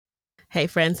Hey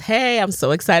friends, hey, I'm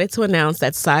so excited to announce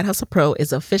that Side Hustle Pro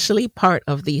is officially part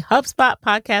of the HubSpot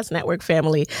podcast network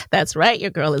family. That's right, your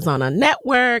girl is on a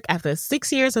network after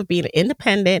 6 years of being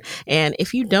independent. And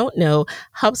if you don't know,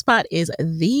 HubSpot is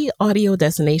the audio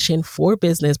destination for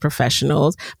business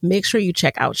professionals. Make sure you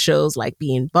check out shows like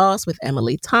Being Boss with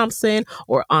Emily Thompson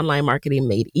or Online Marketing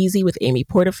Made Easy with Amy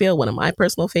Porterfield, one of my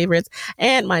personal favorites,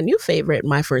 and my new favorite,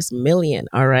 My First Million.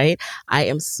 All right. I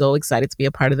am so excited to be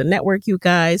a part of the network, you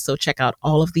guys. So check out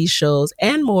all of these shows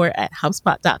and more at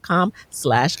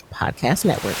HubSpot.com/podcast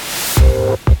network.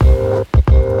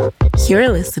 You're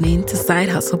listening to Side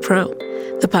Hustle Pro,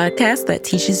 the podcast that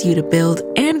teaches you to build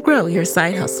and grow your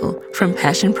side hustle from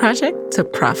passion project to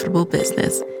profitable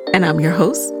business. And I'm your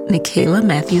host, Nikayla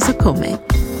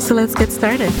Matthews-Okome. So let's get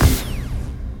started.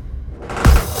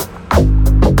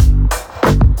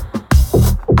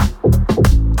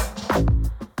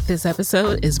 This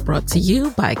episode is brought to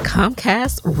you by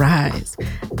Comcast Rise.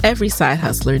 Every side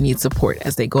hustler needs support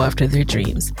as they go after their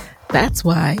dreams. That's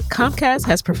why Comcast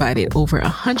has provided over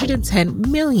 $110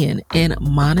 million in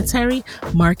monetary,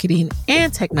 marketing,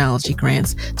 and technology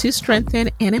grants to strengthen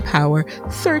and empower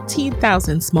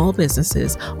 13,000 small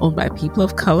businesses owned by people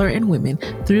of color and women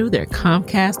through their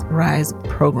Comcast Rise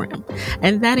program.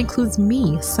 And that includes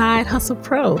me, Side Hustle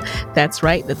Pro. That's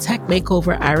right, the tech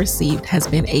makeover I received has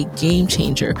been a game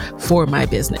changer for my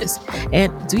business.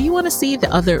 And do you want to see the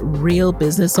other real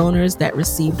business owners that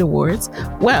received awards?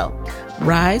 Well,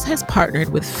 Rise has partnered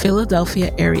with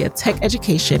Philadelphia area tech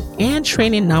education and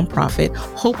training nonprofit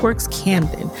HopeWorks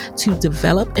Camden to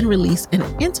develop and release an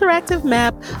interactive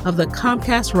map of the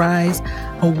Comcast Rise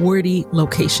awardee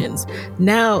locations.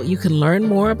 Now you can learn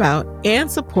more about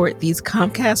and support these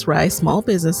Comcast Rise small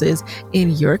businesses in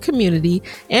your community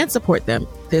and support them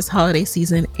this holiday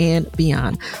season and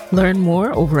beyond. Learn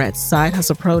more over at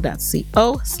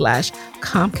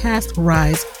sidehustlepro.co/Comcast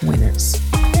Rise winners.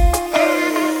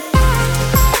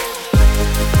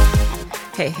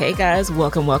 Hey guys,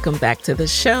 welcome back to the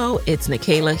show. It's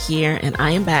Nikayla here, and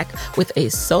I am back with a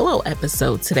solo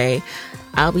episode today.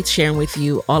 I'll be sharing with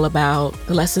you all about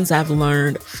the lessons I've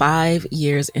learned 5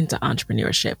 years into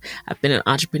entrepreneurship. I've been an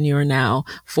entrepreneur now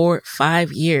for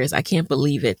 5 years. I can't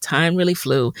believe it. Time really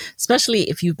flew, especially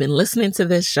if you've been listening to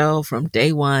this show from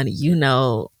day one. You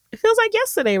know, it feels like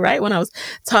yesterday, right? When I was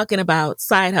talking about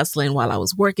side hustling while I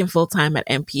was working full-time at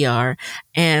NPR.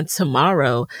 And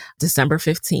tomorrow, December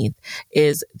 15th,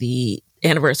 is the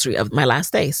anniversary of my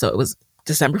last day. So it was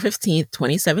December 15th,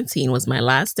 2017 was my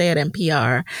last day at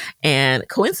NPR. And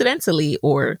coincidentally,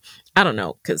 or I don't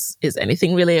know, because is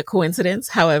anything really a coincidence?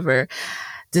 However,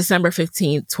 December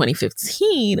 15th,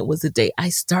 2015 was the day I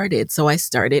started. So I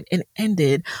started and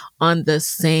ended on the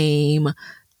same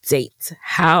date.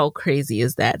 How crazy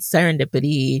is that?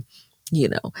 Serendipity,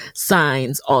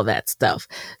 signs, all that stuff.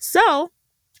 So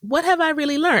what have I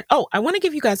really learned? Oh, I want to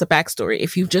give you guys a backstory.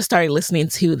 If you've just started listening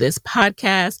to this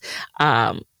podcast,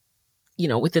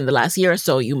 within the last year or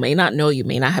so, you may not know, you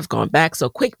may not have gone back. So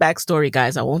quick backstory,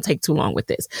 guys. I won't take too long with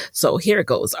this. So here it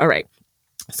goes. All right.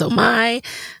 So my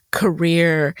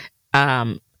career,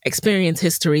 experience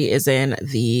history is in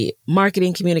the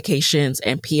marketing, communications,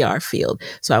 and PR field.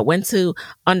 So I went to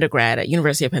undergrad at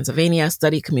University of Pennsylvania,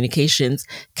 studied communications,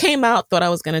 came out, thought I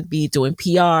was going to be doing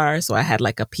PR. So I had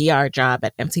like a PR job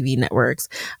at MTV Networks,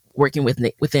 working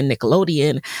within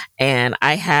Nickelodeon. And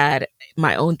I had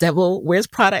my own Devil Wears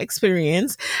Prada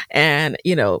experience and,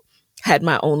 had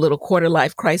my own little quarter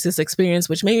life crisis experience,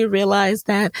 which made me realize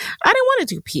that I didn't want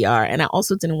to do PR. And I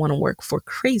also didn't want to work for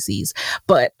crazies,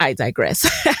 but I digress.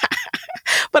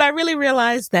 But I really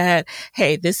realized that,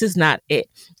 hey, this is not it.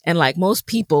 And like most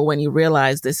people, when you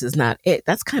realize this is not it,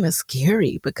 that's kind of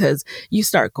scary because you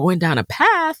start going down a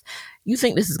path. You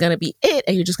think this is going to be it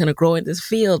and you're just going to grow in this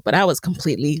field. But I was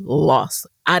completely lost.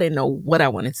 I didn't know what I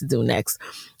wanted to do next.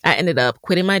 I ended up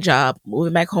quitting my job,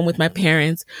 moving back home with my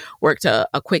parents, worked a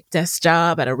quick desk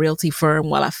job at a realty firm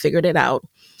while I figured it out.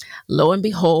 Lo and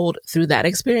behold, through that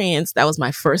experience, that was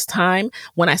my first time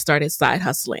when I started side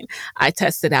hustling. I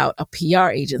tested out a PR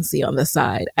agency on the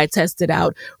side. I tested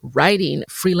out writing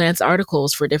freelance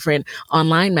articles for different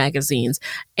online magazines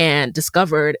and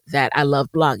discovered that I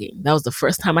love blogging. That was the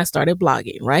first time I started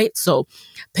blogging, right? So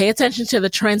pay attention to the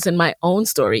trends in my own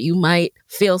story. You might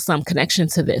feel some connection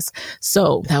to this.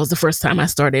 So that was the first time I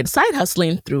started side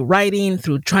hustling through writing,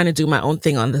 through trying to do my own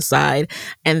thing on the side.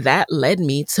 And that led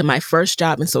me to my first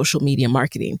job in social media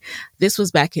marketing. This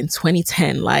was back in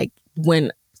 2010, like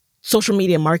when social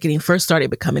media marketing first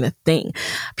started becoming a thing.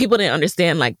 People didn't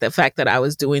understand like the fact that I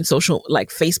was doing social, like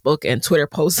Facebook and Twitter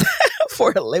posts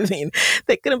for a living.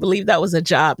 They couldn't believe that was a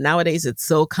job. Nowadays, it's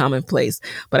so commonplace.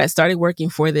 But I started working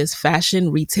for this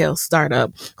fashion retail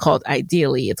startup called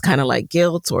Ideally. It's kind of like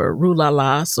Guilt or Rue La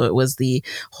La. So it was the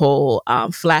whole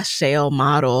flash sale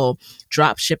model,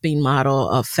 drop shipping model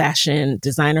of fashion,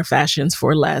 designer fashions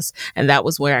for less. And that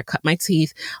was where I cut my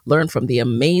teeth, learned from the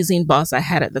amazing boss I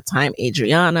had at the time,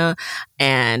 Adriana,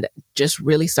 and just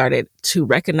really started to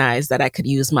recognize that I could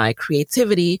use my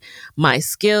creativity, my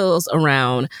skills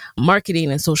around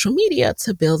marketing and social media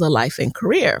to build a life and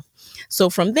career. So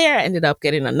from there, I ended up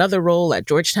getting another role at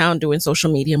Georgetown doing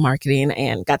social media marketing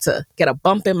and got to get a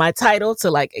bump in my title to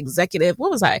like executive,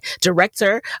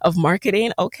 director of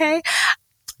marketing. Okay.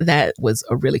 That was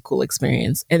a really cool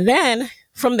experience. And then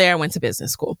from there, I went to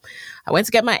business school. I went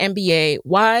to get my MBA.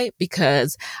 Why?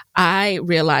 Because I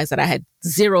realized that I had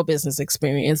zero business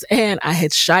experience and I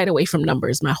had shied away from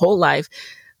numbers my whole life.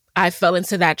 I fell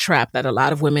into that trap that a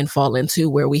lot of women fall into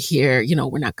where we hear,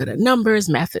 we're not good at numbers,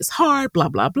 math is hard, blah,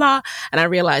 blah, blah. And I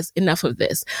realized enough of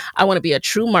this. I want to be a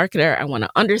true marketer. I want to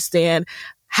understand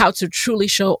how to truly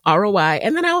show ROI.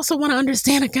 And then I also want to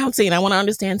understand accounting. I want to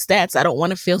understand stats. I don't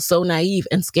want to feel so naive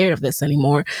and scared of this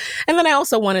anymore. And then I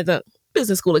also wanted the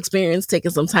business school experience,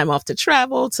 taking some time off to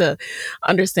travel, to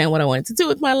understand what I wanted to do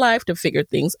with my life, to figure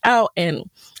things out. And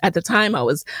at the time I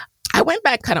went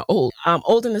back kind of old,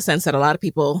 old in the sense that a lot of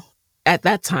people at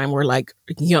that time were like,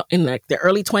 in like their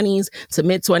early 20s to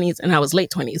mid 20s, and I was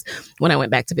late 20s when I went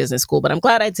back to business school. But I'm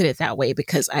glad I did it that way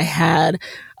because I had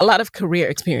a lot of career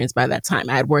experience by that time.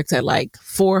 I had worked at like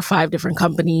 4 or 5 different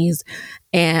companies,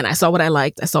 and I saw what I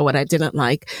liked. I saw what I didn't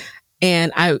like.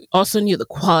 And I also knew the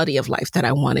quality of life that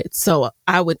I wanted. So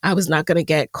I was not going to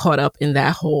get caught up in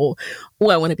that whole,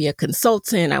 I want to be a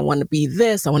consultant. I want to be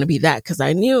this. I want to be that. Because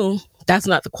I knew that's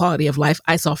not the quality of life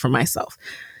I saw for myself.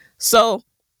 So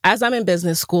as I'm in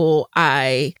business school,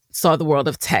 I saw the world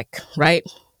of tech, right?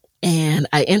 And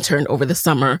I interned over the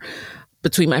summer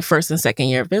between my first and second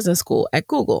year of business school at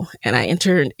Google. And I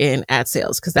interned in ad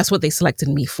sales because that's what they selected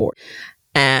me for.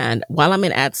 And while I'm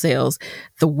in ad sales,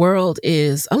 the world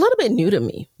is a little bit new to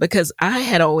me because I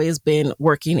had always been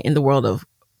working in the world of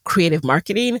creative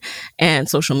marketing and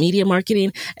social media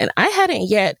marketing. And I hadn't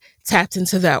yet tapped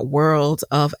into that world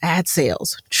of ad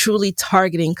sales, truly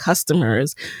targeting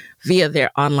customers via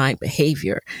their online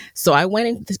behavior. So I went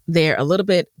in there a little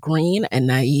bit green and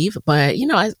naive, but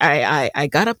I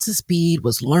got up to speed,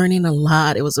 was learning a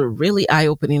lot. It was a really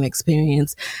eye-opening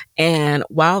experience. And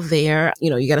while there,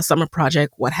 you get a summer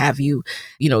project, what have you,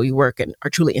 you work and are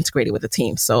truly integrated with the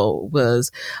team. So it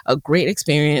was a great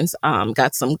experience.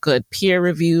 Got some good peer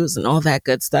reviews and all that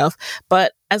good stuff.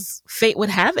 But as fate would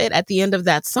have it, at the end of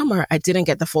that summer, I didn't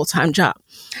get the full-time job.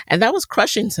 And that was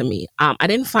crushing to me. I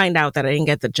didn't find out that I didn't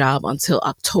get the job until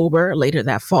October, later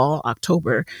that fall,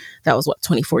 October. That was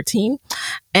 2014.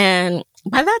 And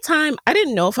by that time, I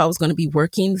didn't know if I was going to be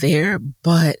working there,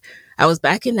 but I was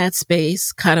back in that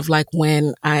space, kind of like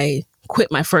when I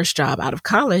quit my first job out of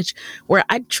college, where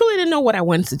I truly didn't know what I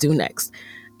wanted to do next.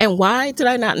 And why did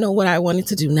I not know what I wanted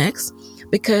to do next?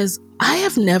 Because I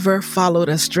have never followed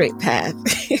a straight path.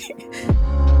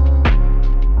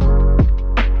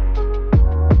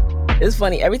 It's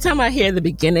funny. Every time I hear the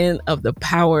beginning of the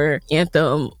Power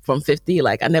anthem from 50,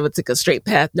 like I never took a straight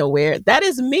path nowhere. That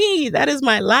is me. That is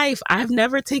my life. I've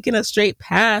never taken a straight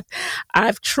path.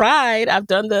 I've tried. I've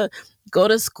done the go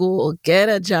to school, get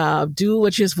a job, do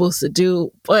what you're supposed to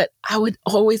do. But I would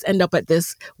always end up at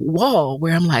this wall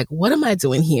where I'm like, what am I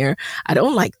doing here? I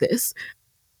don't like this.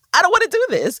 I don't want to do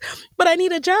this, but I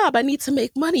need a job. I need to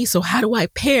make money. So how do I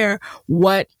pair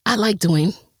what I like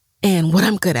doing and what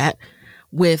I'm good at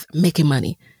with making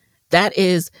money? That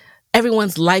is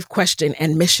everyone's life question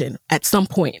and mission at some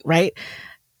point, right?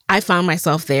 I found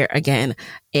myself there again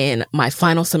in my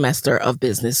final semester of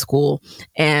business school.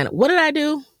 And what did I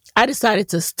do? I decided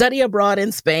to study abroad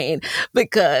in Spain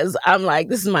because I'm like,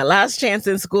 this is my last chance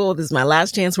in school. This is my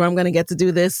last chance where I'm going to get to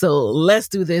do this. So let's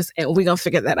do this. And we're going to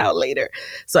figure that out later.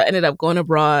 So I ended up going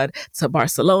abroad to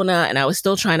Barcelona, and I was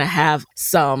still trying to have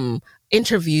some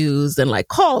interviews and like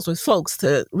calls with folks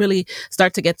to really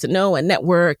start to get to know and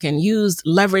network and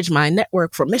leverage my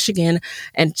network from Michigan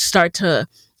and start to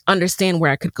understand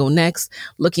where I could go next,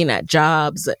 looking at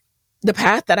jobs. The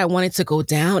path that I wanted to go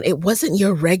down, it wasn't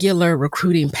your regular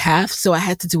recruiting path. So I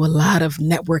had to do a lot of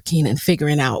networking and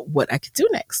figuring out what I could do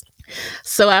next.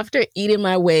 So after eating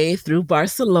my way through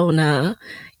Barcelona,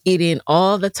 eating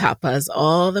all the tapas,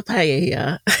 all the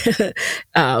paella,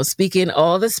 speaking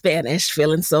all the Spanish,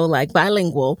 feeling so like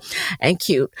bilingual and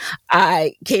cute,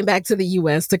 I came back to the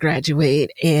US to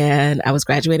graduate, and I was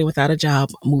graduating without a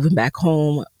job, moving back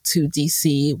home, to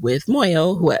DC with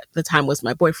Moyo, who at the time was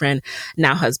my boyfriend,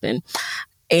 now husband.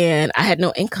 And I had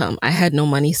no income. I had no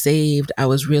money saved. I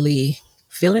was really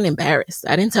feeling embarrassed.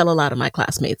 I didn't tell a lot of my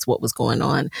classmates what was going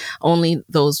on. Only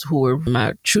those who were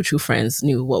my true friends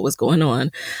knew what was going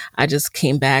on. I just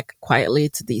came back quietly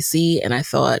to DC and I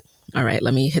thought, all right,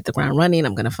 let me hit the ground running.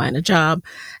 I'm going to find a job.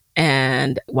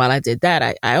 And while I did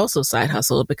that, I also side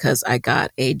hustled because I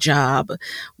got a job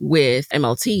with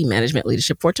MLT, Management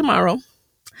Leadership for Tomorrow.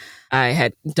 I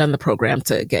had done the program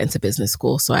to get into business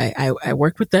school. So I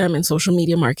worked with them in social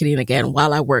media marketing again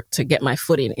while I worked to get my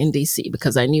footing in DC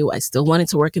because I knew I still wanted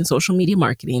to work in social media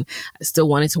marketing. I still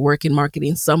wanted to work in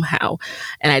marketing somehow.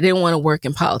 And I didn't want to work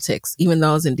in politics. Even though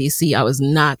I was in DC, I was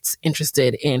not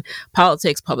interested in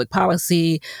politics, public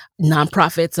policy,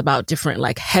 nonprofits about different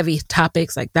like heavy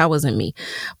topics. Like that wasn't me.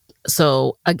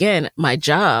 So again, my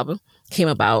job came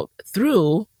about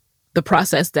through the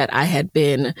process that I had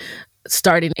been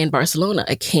starting in Barcelona.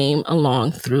 I came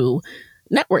along through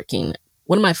networking.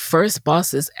 One of my first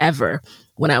bosses ever,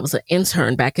 when I was an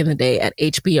intern back in the day at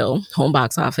HBO, home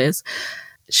box office,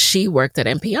 she worked at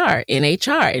NPR in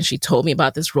HR and she told me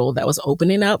about this role that was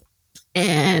opening up.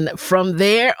 And from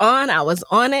there on, I was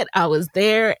on it. I was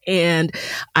there and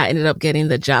I ended up getting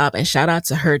the job. And shout out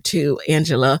to her too,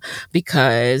 Angela,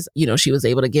 because, she was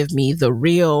able to give me the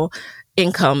real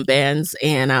income bands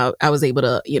and I was able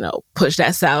to, push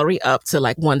that salary up to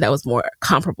like one that was more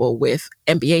comparable with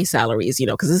MBA salaries,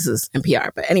 because this is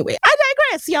NPR. But anyway, I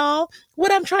digress, y'all.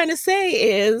 What I'm trying to say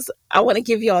is I want to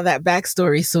give you all that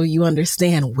backstory so you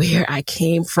understand where I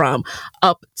came from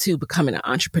up to becoming an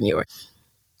entrepreneur.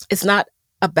 It's not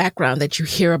a background that you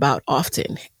hear about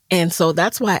often. And so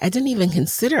that's why I didn't even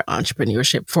consider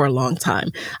entrepreneurship for a long time.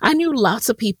 I knew lots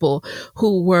of people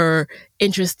who were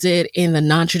interested in the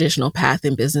non-traditional path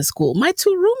in business school. My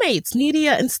two roommates,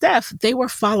 Nidia and Steph, they were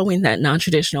following that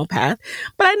non-traditional path,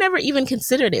 but I never even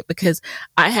considered it because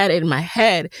I had in my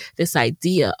head this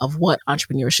idea of what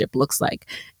entrepreneurship looks like.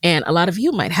 And a lot of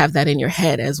you might have that in your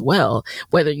head as well,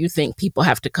 whether you think people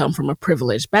have to come from a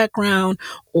privileged background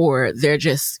or they're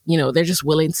just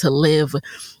willing to live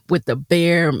with the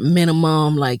bare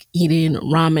minimum, like eating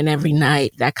ramen every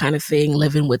night, that kind of thing,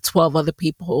 living with 12 other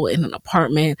people in an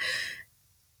apartment.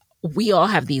 We all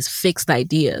have these fixed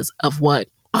ideas of what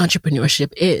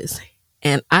entrepreneurship is.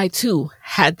 And I too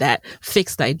had that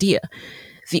fixed idea.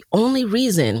 The only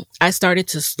reason I started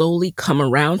to slowly come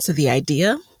around to the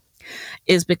idea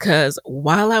is because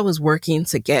while I was working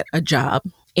to get a job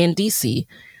in DC,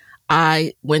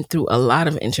 I went through a lot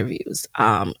of interviews.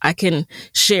 I can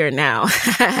share now.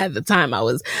 At the time, I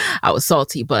was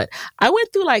salty, but I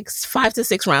went through like 5 to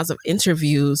 6 rounds of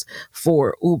interviews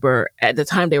for Uber. At the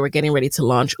time, they were getting ready to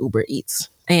launch Uber Eats,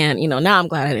 and now I'm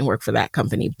glad I didn't work for that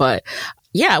company. But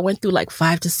yeah, I went through like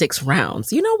 5 to 6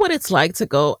 rounds. You know what it's like to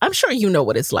go. I'm sure you know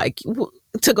what it's like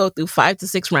to go through 5 to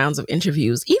 6 rounds of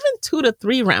interviews, even 2 to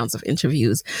 3 rounds of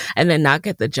interviews, and then not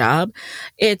get the job.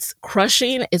 It's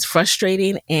crushing. It's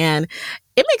frustrating. And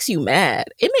it makes you mad.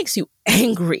 It makes you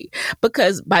angry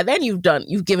because by then you've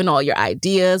given all your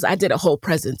ideas. I did a whole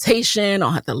presentation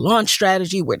on the launch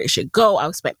strategy, where they should go. I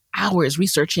spent hours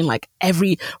researching like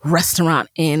every restaurant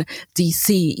in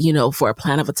DC, for a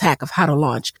plan of attack of how to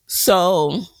launch.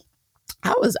 So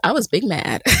I was big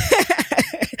mad.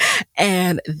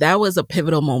 And that was a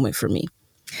pivotal moment for me.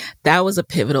 That was a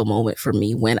pivotal moment for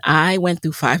me when I went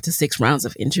through 5 to 6 rounds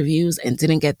of interviews and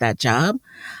didn't get that job.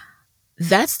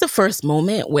 That's the first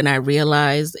moment when I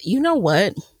realized, you know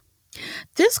what?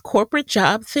 This corporate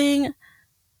job thing,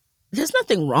 there's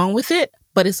nothing wrong with it,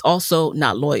 but it's also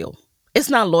not loyal. It's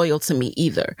not loyal to me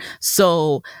either.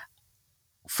 So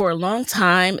for a long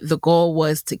time, the goal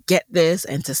was to get this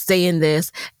and to stay in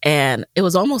this. And it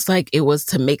was almost like it was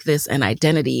to make this an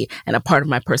identity and a part of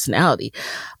my personality.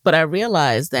 But I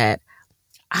realized that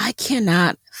I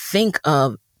cannot think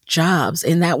of jobs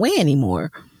in that way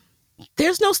anymore.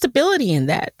 There's no stability in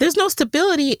that. There's no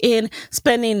stability in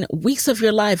spending weeks of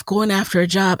your life going after a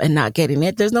job and not getting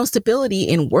it. There's no stability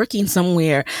in working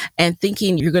somewhere and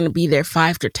thinking you're going to be there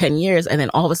 5 to 10 years. And then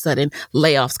all of a sudden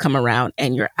layoffs come around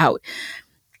and you're out.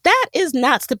 That is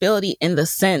not stability in the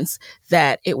sense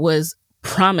that it was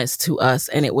promised to us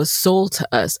and it was sold to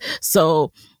us.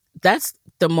 So that's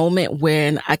the moment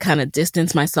when I kind of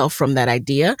distanced myself from that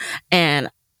idea. And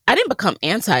I didn't become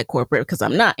anti-corporate because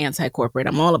I'm not anti-corporate.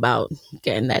 I'm all about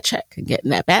getting that check and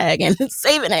getting that bag and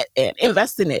saving it and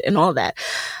investing it and all that.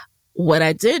 What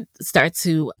I did start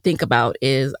to think about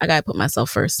is I got to put myself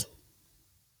first.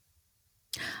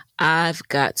 I've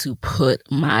got to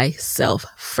put myself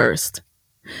first.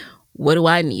 What do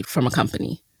I need from a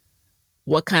company?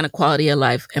 What kind of quality of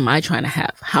life am I trying to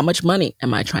have? How much money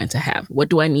am I trying to have? What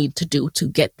do I need to do to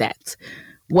get that?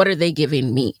 What are they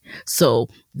giving me? So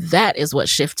that is what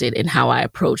shifted in how I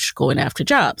approach going after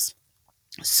jobs.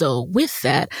 So with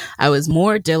that, I was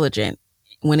more diligent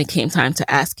when it came time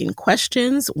to asking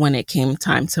questions, when it came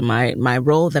time to my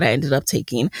role that I ended up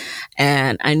taking.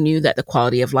 And I knew that the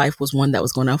quality of life was one that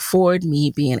was going to afford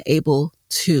me being able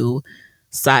to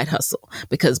side hustle,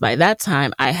 because by that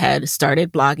time I had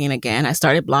started blogging again. I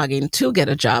started blogging to get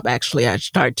a job. Actually, I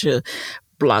started to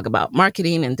blog about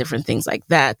marketing and different things like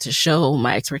that to show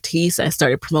my expertise. I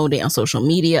started promoting on social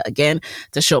media again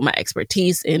to show my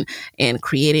expertise in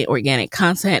creating organic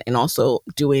content, and also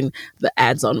doing the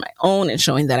ads on my own and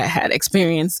showing that I had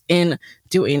experience in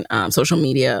doing social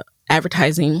media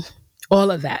advertising.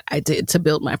 All of that I did to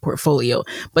build my portfolio.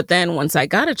 But then once I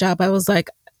got a job, I was like,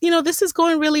 this is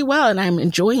going really well and I'm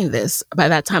enjoying this. By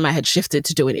that time, I had shifted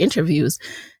to doing interviews.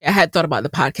 I had thought about the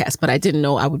podcast, but I didn't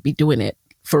know I would be doing it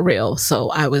for real. So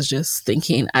I was just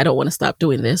thinking, I don't want to stop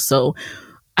doing this. So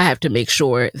I have to make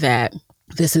sure that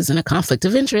this isn't a conflict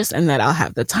of interest and that I'll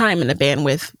have the time and the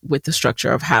bandwidth with the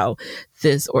structure of how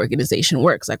this organization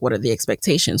works. Like, what are the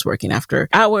expectations? Working after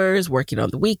hours, working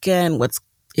on the weekend, what's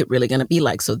it really going to be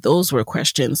like? So those were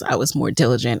questions I was more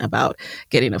diligent about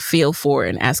getting a feel for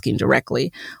and asking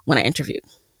directly when I interviewed.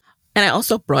 And I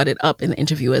also brought it up in the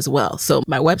interview as well. So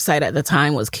my website at the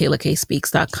time was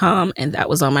KaylaKSpeaks.com, and that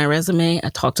was on my resume. I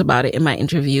talked about it in my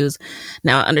interviews.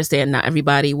 Now, I understand not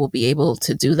everybody will be able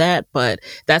to do that, but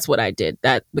that's what I did,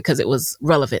 that because it was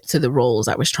relevant to the roles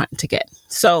I was trying to get.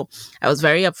 So I was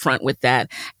very upfront with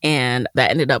that, and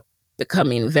that ended up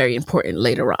becoming very important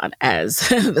later on as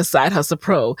the Side Hustle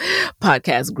Pro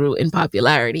podcast grew in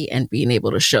popularity, and being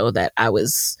able to show that I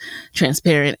was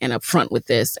transparent and upfront with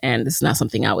this, and it's not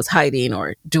something I was hiding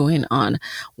or doing on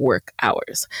work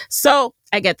hours. So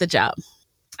I get the job.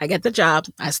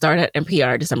 I started at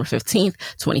NPR December 15th,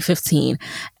 2015,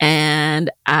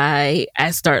 and I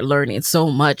start learning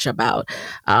so much about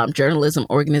journalism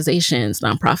organizations,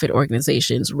 nonprofit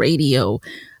organizations, radio,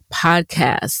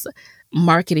 podcasts,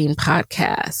 marketing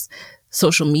podcasts,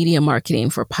 social media marketing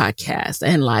for podcasts,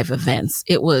 and live events.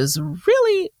 It was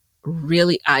really,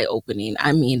 really eye-opening.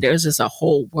 I mean, there's just a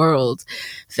whole world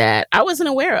that I wasn't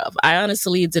aware of. I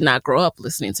honestly did not grow up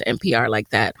listening to NPR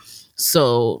like that.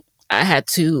 So I had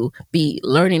to be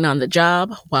learning on the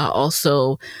job while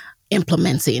also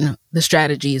implementing the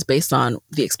strategies based on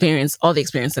the experience, all the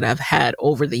experience that I've had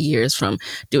over the years, from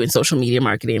doing social media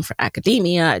marketing for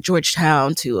academia at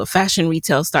Georgetown to a fashion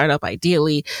retail startup,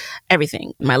 ideally,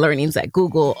 everything. My learnings at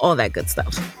Google, all that good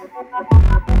stuff.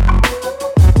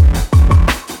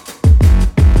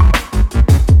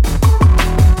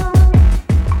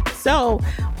 So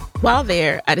while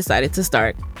there, I decided to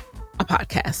start a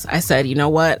podcast. I said, you know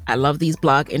what? I love these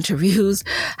blog interviews.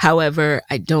 However,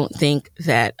 I don't think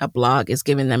that a blog is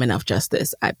giving them enough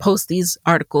justice. I post these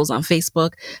articles on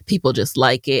Facebook. People just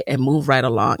like it and move right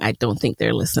along. I don't think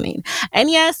they're listening. And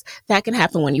yes, that can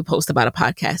happen when you post about a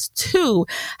podcast too.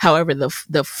 However,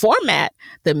 the format,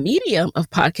 the medium of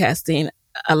podcasting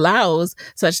allows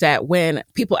such that when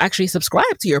people actually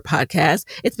subscribe to your podcast,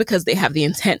 it's because they have the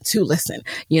intent to listen,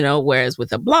 whereas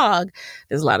with a blog,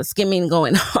 there's a lot of skimming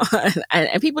going on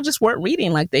and people just weren't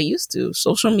reading like they used to.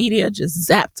 Social media just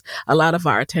zapped a lot of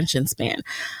our attention span.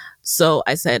 So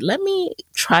I said, let me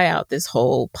try out this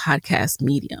whole podcast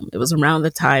medium. It was around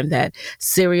the time that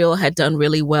Serial had done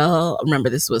really well. Remember,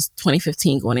 this was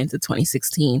 2015 going into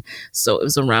 2016. So it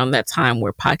was around that time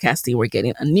where podcasting were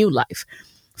getting a new life.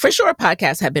 For sure,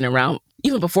 podcasts had been around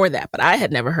even before that, but I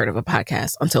had never heard of a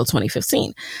podcast until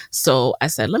 2015. So I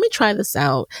said, let me try this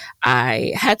out.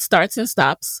 I had starts and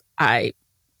stops. I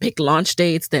picked launch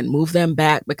dates, then moved them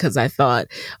back because I thought,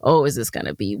 oh, is this going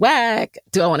to be whack?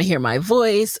 Do I want to hear my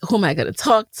voice? Who am I going to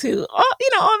talk to?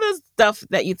 All this stuff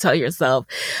that you tell yourself.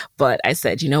 But I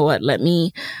said, you know what? Let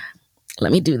me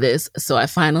do this. So I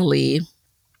finally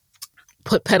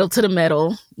put pedal to the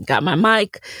metal, got my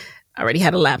mic. I already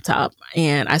had a laptop,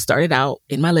 and I started out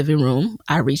in my living room.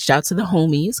 I reached out to the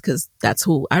homies because that's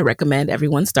who I recommend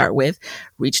everyone start with.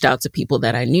 Reached out to people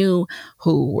that I knew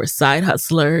who were side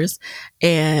hustlers.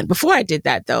 And before I did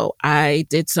that, though, I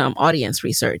did some audience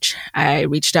research. I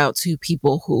reached out to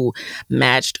people who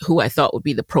matched who I thought would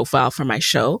be the profile for my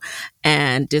show,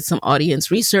 and did some audience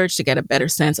research to get a better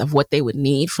sense of what they would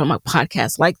need from a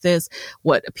podcast like this,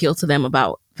 what appealed to them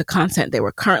about the content they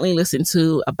were currently listening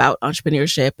to about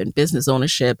entrepreneurship and business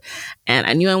ownership. And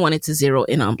I knew I wanted to zero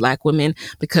in on Black women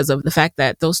because of the fact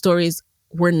that those stories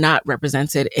were not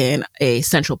represented in a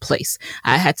central place.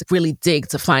 I had to really dig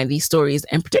to find these stories,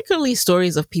 and particularly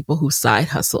stories of people who side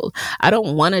hustled. I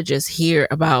don't want to just hear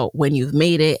about when you've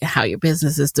made it, how your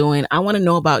business is doing. I want to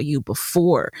know about you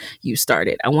before you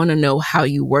started. I want to know how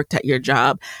you worked at your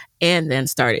job and then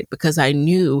started, because I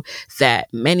knew that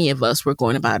many of us were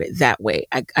going about it that way.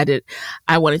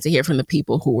 I wanted to hear from the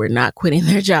people who were not quitting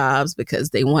their jobs because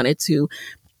they wanted to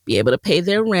be able to pay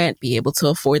their rent, be able to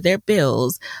afford their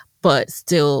bills, but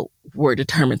still were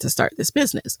determined to start this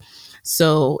business.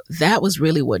 So that was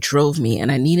really what drove me.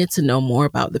 And I needed to know more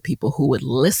about the people who would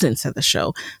listen to the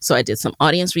show. So I did some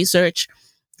audience research,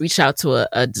 reached out to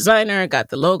a designer, got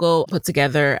the logo put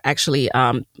together. Actually,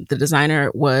 the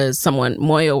designer was someone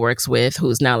Moyo works with,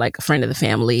 who's now like a friend of the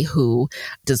family, who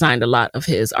designed a lot of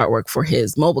his artwork for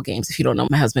his mobile games. If you don't know,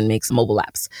 my husband makes mobile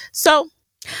apps. So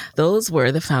those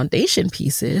were the foundation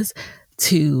pieces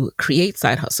to create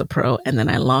Side Hustle Pro. And then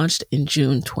I launched in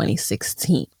June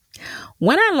 2016.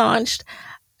 When I launched,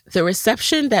 the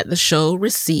reception that the show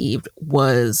received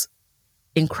was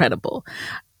incredible.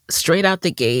 Straight out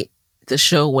the gate, the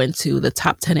show went to the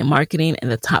top 10 in marketing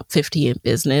and the top 50 in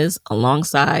business,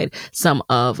 alongside some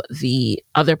of the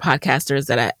other podcasters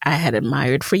that I had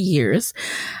admired for years.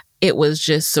 It was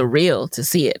just surreal to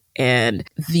see it. And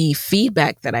the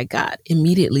feedback that I got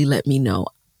immediately let me know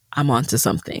I'm onto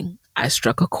something. I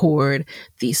struck a chord.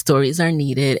 These stories are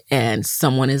needed, and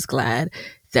someone is glad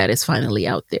that it's finally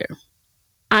out there.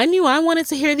 I knew I wanted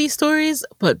to hear these stories,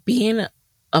 but being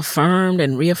affirmed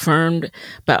and reaffirmed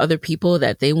by other people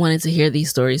that they wanted to hear these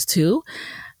stories too,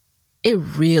 it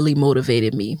really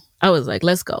motivated me. I was like,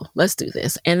 let's go, let's do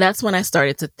this. And that's when I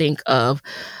started to think of,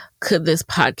 could this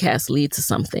podcast lead to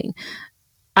something?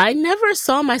 I never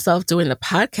saw myself doing the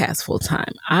podcast full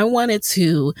time. I wanted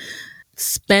to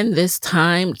spend this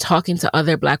time talking to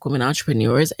other Black women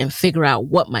entrepreneurs and figure out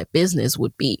what my business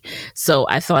would be. So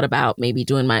I thought about maybe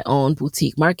doing my own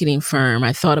boutique marketing firm.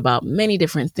 I thought about many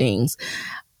different things.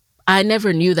 I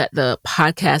never knew that the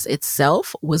podcast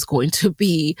itself was going to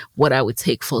be what I would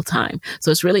take full time.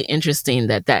 So it's really interesting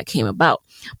that that came about.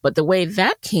 But the way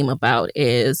that came about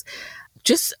is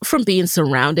just from being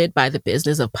surrounded by the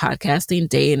business of podcasting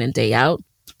day in and day out.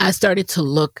 I started to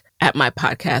look at my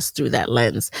podcast through that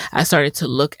lens. I started to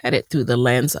look at it through the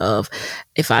lens of,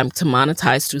 if I'm to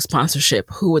monetize through sponsorship,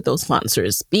 who would those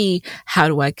sponsors be? How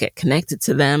do I get connected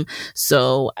to them?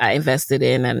 So I invested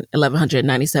in an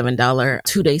 $1,197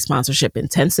 2-day sponsorship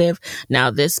intensive.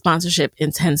 Now, this sponsorship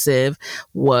intensive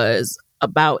was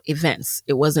about events.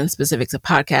 It wasn't specific to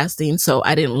podcasting. So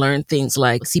I didn't learn things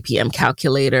like CPM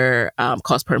calculator,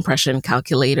 cost per impression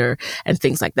calculator, and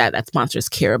things like that that sponsors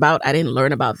care about. I didn't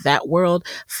learn about that world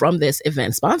from this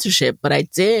event sponsorship, but I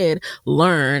did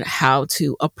learn how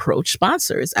to approach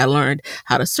sponsors. I learned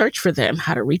how to search for them,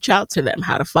 how to reach out to them,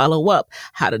 how to follow up,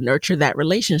 how to nurture that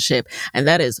relationship. And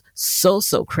that is so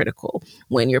critical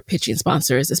when you're pitching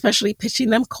sponsors, especially pitching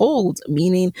them cold,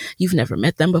 meaning you've never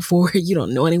met them before. You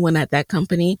don't know anyone at that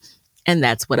company. And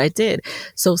that's what I did.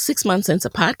 So 6 months into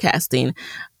podcasting,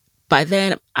 by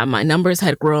then my numbers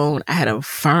had grown. I had a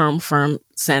firm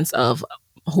sense of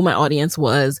who my audience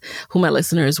was, who my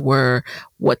listeners were,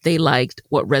 what they liked,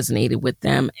 what resonated with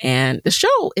them. And the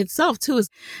show itself too,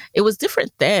 it was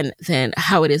different then than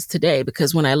how it is today.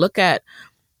 Because when I look at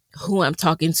who I'm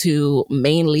talking to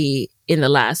mainly in the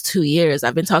last 2 years,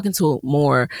 I've been talking to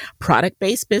more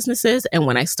product-based businesses. And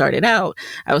when I started out,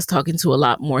 I was talking to a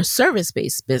lot more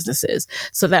service-based businesses.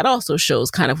 So that also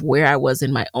shows kind of where I was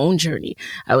in my own journey.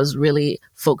 I was really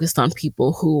focused on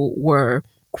people who were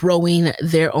growing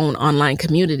their own online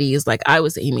communities like I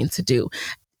was aiming to do.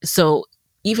 So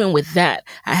even with that,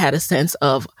 I had a sense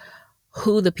of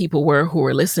who the people were who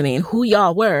were listening, who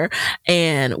y'all were,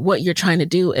 and what you're trying to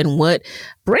do and what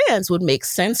brands would make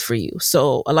sense for you.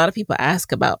 So a lot of people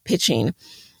ask about pitching,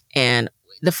 and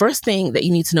the first thing that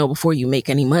you need to know before you make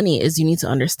any money is you need to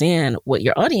understand what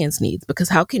your audience needs, because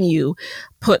how can you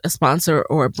put a sponsor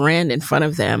or a brand in front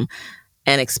of them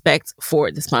and expect for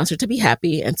the sponsor to be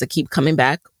happy and to keep coming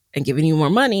back and giving you more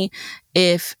money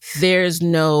if there's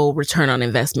no return on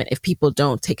investment, if people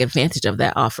don't take advantage of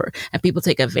that offer? And people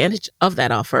take advantage of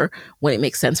that offer when it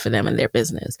makes sense for them and their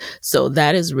business. So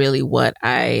that is really what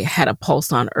I had a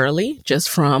pulse on early, just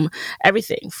from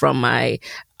everything from my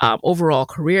overall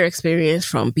career experience,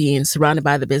 from being surrounded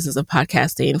by the business of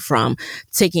podcasting, from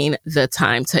taking the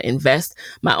time to invest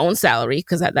my own salary,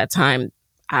 because at that time,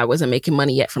 I wasn't making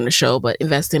money yet from the show, but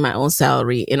investing my own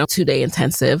salary in a 2-day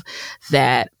intensive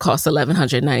that cost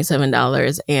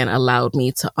 $1,197 and allowed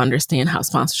me to understand how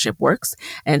sponsorship works.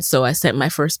 And so I sent my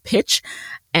first pitch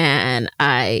And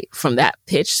I, from that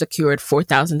pitch, secured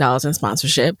 $4,000 in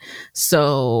sponsorship.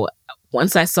 So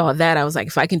once I saw that, I was like,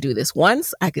 if I can do this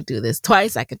once, I could do this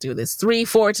twice, I could do this 3,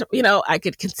 4, I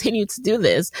could continue to do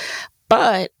this.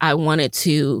 But I wanted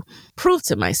to prove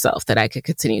to myself that I could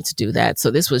continue to do that. So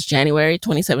this was January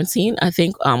 2017, I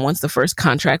think, once the first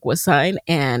contract was signed.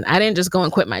 And I didn't just go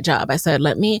and quit my job. I said,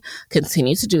 let me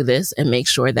continue to do this and make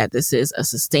sure that this is a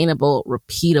sustainable,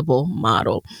 repeatable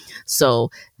model. So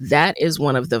that is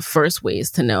one of the first ways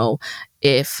to know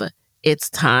if it's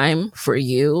time for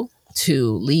you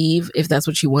to leave, if that's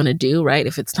what you want to do, right?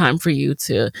 If it's time for you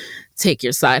to take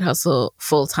your side hustle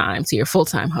full time to your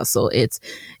full-time hustle,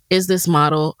 is this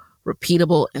model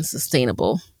repeatable and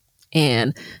sustainable?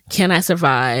 And can I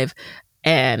survive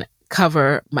and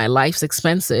cover my life's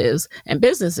expenses and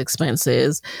business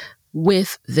expenses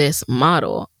with this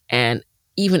model? And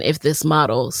even if this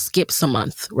model skips a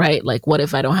month, right? Like, what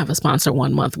if I don't have a sponsor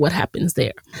one month? What happens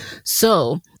there?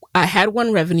 So I had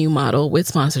one revenue model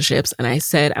with sponsorships, and I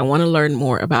said, I want to learn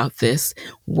more about this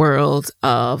world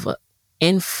of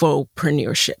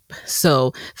infopreneurship.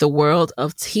 So the world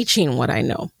of teaching what I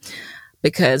know,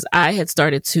 because I had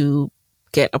started to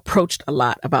get approached a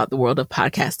lot about the world of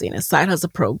podcasting. As Side Hustle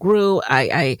Pro grew,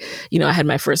 I had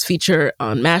my first feature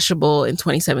on Mashable in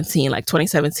 2017. Like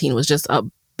 2017 was just a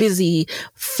busy,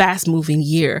 fast moving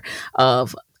year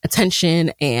of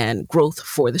attention and growth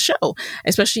for the show,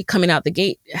 especially coming out the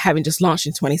gate, having just launched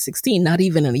in 2016, not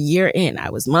even a year in.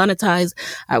 I was monetized.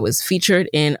 I was featured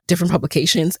in different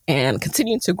publications and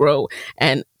continuing to grow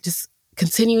and just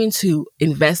continuing to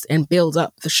invest and build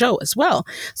up the show as well.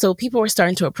 So people were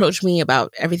starting to approach me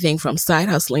about everything from side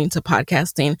hustling to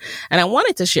podcasting. And I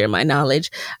wanted to share my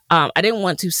knowledge. I didn't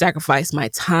want to sacrifice my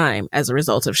time as a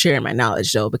result of sharing my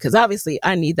knowledge, though, because obviously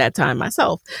I need that time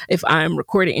myself. If I'm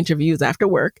recording interviews after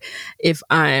work, if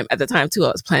I'm at the time too,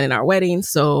 I was planning our wedding.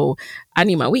 So I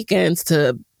need my weekends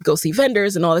to go see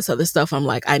vendors and all this other stuff. I'm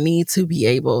like, I need to be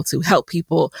able to help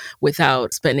people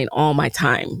without spending all my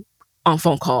time on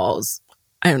phone calls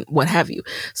and what have you.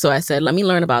 So I said, let me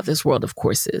learn about this world of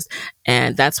courses.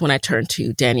 And that's when I turned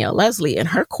to Danielle Leslie and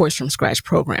her Course from Scratch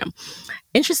program.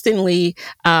 Interestingly,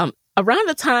 around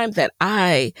the time that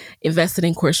I invested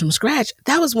in Course from Scratch,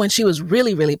 that was when she was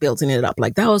really, really building it up.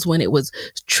 Like that was when it was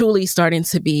truly starting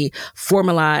to be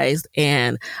formalized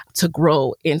and to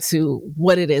grow into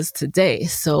what it is today.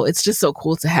 So it's just so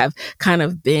cool to have kind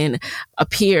of been a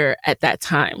peer at that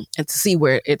time and to see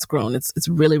where it's grown. It's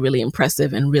really, really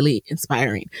impressive and really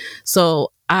inspiring.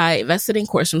 So I invested in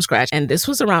Course from Scratch, and this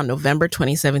was around November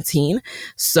 2017.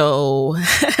 So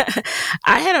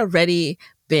I had already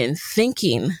been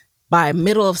thinking by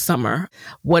middle of summer,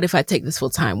 what if I take this full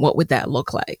time? What would that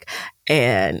look like?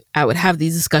 And I would have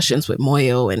these discussions with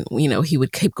Moyo, and, he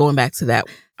would keep going back to that.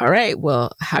 All right,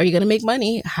 well, how are you going to make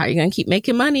money? How are you going to keep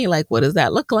making money? Like, what does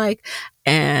that look like?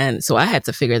 And so I had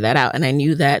to figure that out. And I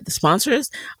knew that the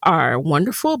sponsors are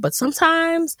wonderful, but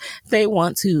sometimes they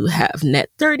want to have net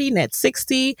 30, net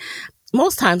 60.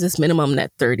 Most times it's minimum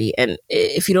net 30. And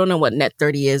if you don't know what net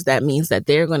 30 is, that means that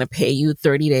they're going to pay you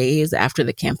 30 days after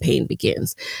the campaign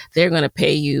begins. They're going to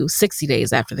pay you 60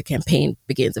 days after the campaign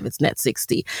begins if it's net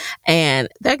 60. And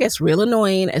that gets real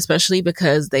annoying, especially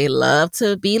because they love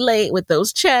to be late with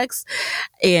those checks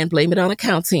and blame it on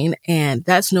accounting. And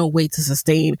that's no way to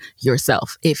sustain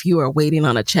yourself. If you are waiting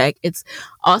on a check, it's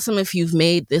awesome if you've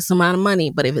made this amount of money,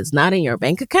 but if it's not in your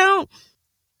bank account,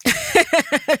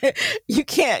 you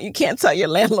can't tell your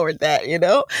landlord that,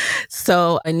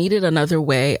 So I needed another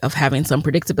way of having some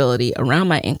predictability around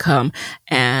my income.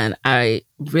 And I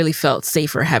really felt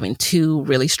safer having two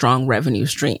really strong revenue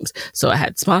streams. So I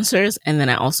had sponsors, and then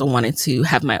I also wanted to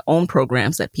have my own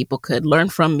programs that people could learn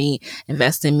from me,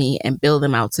 invest in me, and build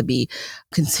them out to be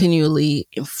continually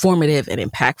informative and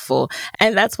impactful.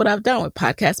 And that's what I've done with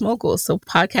Podcast Moguls. So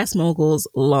Podcast Moguls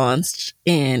launched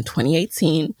in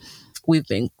 2018. We've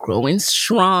been growing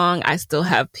strong. I still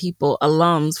have people,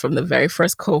 alums from the very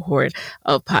first cohort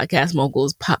of Podcast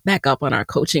Moguls pop back up on our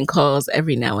coaching calls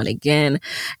every now and again.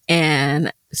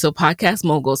 And so Podcast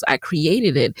Moguls, I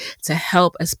created it to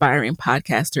help aspiring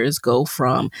podcasters go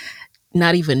from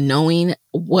not even knowing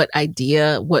what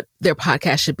their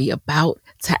podcast should be about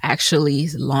to actually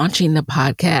launching the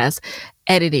podcast,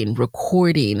 editing,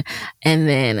 recording, and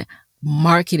then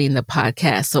marketing the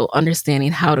podcast. So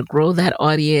understanding how to grow that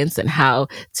audience and how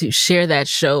to share that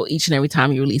show each and every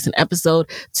time you release an episode,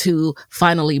 to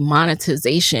finally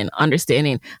monetization,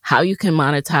 understanding how you can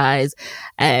monetize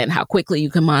and how quickly you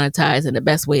can monetize and the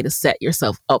best way to set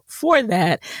yourself up for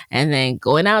that, and then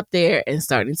going out there and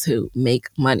starting to make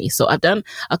money. So I've done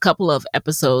a couple of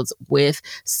episodes with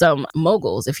some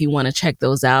moguls. If you want to check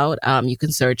those out, you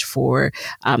can search for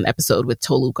episode with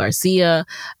Tolu Garcia,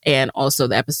 and also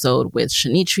the episode with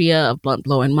Shanitria of Blunt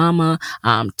Blowin' Mama.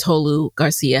 Tolu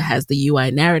Garcia has the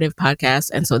UI Narrative podcast,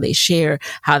 and so they share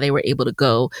how they were able to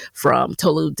go from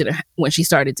Tolu when she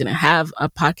started, didn't have a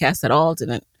podcast at all,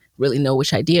 didn't really know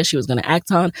which idea she was going to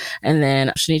act on. And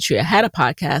then Shanitria had a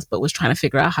podcast, but was trying to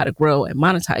figure out how to grow and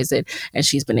monetize it. And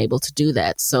she's been able to do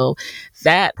that. So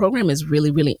that program is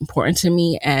really, really important to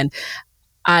me. And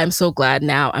I'm so glad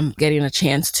now I'm getting a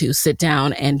chance to sit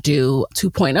down and do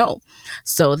 2.0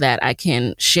 so that I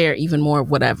can share even more of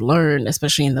what I've learned,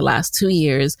 especially in the last 2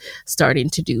 years,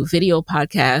 starting to do video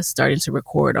podcasts, starting to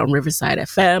record on Riverside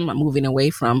FM. I'm moving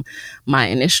away from my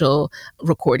initial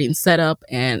recording setup,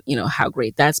 and how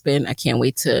great that's been. I can't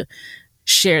wait to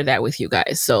share that with you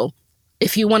guys. So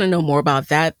if you want to know more about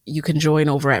that, you can join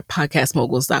over at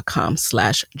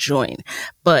podcastmoguls.com/join.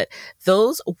 But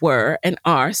those were and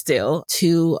are still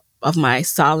two of my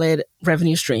solid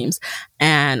revenue streams.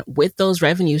 And with those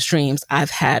revenue streams,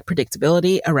 I've had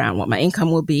predictability around what my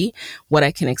income will be, what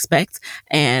I can expect,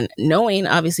 and knowing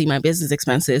obviously my business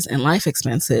expenses and life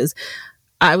expenses,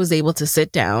 I was able to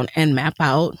sit down and map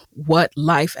out what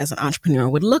life as an entrepreneur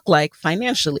would look like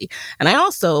financially. And I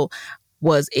also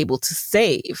was able to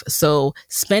save. So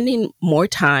spending more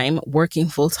time working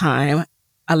full time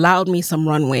allowed me some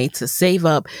runway to save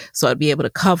up so I'd be able to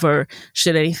cover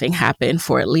should anything happen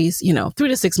for at least, 3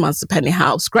 to 6 months, depending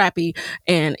how scrappy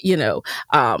and,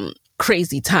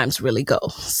 crazy times really go.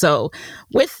 So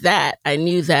with that, I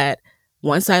knew that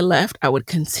once I left, I would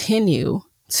continue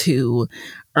to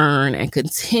earn and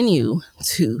continue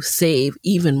to save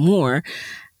even more.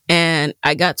 And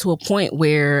I got to a point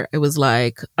where it was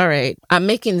like, all right, I'm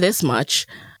making this much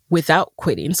without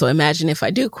quitting. So imagine if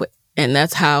I do quit. And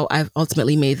that's how I've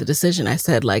ultimately made the decision. I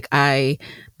said, I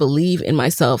believe in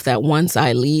myself that once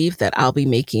I leave, that I'll be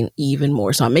making even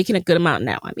more. So I'm making a good amount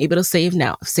now. I'm able to save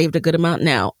now. I've saved a good amount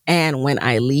now. And when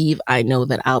I leave, I know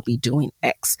that I'll be doing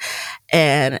X.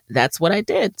 And that's what I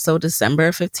did. So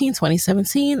December 15,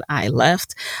 2017, I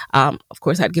left. Of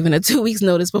course, I'd given a 2 weeks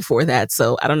notice before that.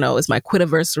 So I don't know, is my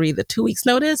quit-iversary the 2 weeks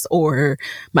notice or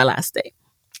my last day?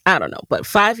 I don't know, but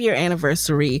 5-year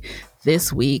anniversary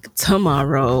this week,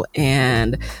 tomorrow.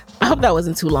 And I hope that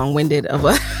wasn't too long-winded of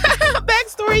a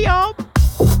backstory, y'all.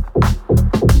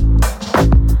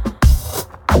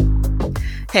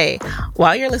 Hey,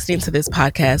 while you're listening to this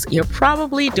podcast, you're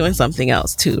probably doing something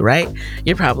else too, right?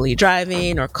 You're probably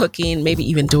driving or cooking, maybe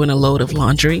even doing a load of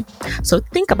laundry. So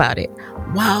think about it.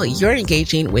 While you're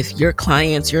engaging with your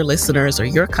clients, your listeners, or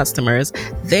your customers,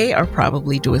 they are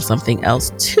probably doing something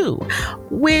else too,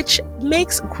 which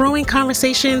makes growing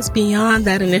conversations beyond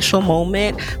that initial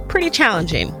moment pretty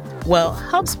challenging. Well,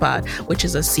 HubSpot, which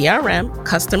is a CRM,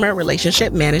 customer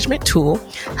relationship management tool,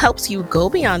 helps you go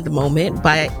beyond the moment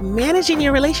by managing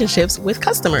your relationships with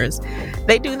customers.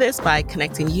 They do this by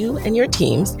connecting you and your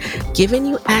teams, giving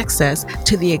you access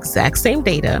to the exact same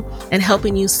data, and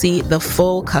helping you see the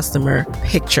full customer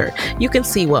picture. You can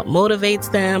see what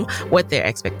motivates them, what their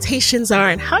expectations are,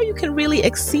 and how you can really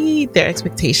exceed their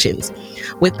expectations.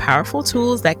 With powerful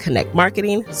tools that connect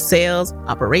marketing, sales,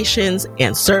 operations,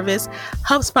 and service,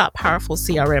 HubSpot powerful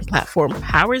CRM platform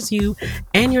powers you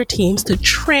and your teams to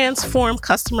transform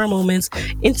customer moments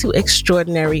into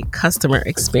extraordinary customer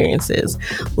experiences.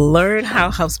 Learn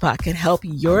how HubSpot can help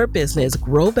your business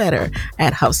grow better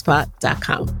at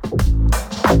HubSpot.com.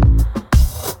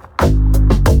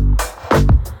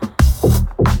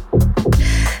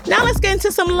 Now let's get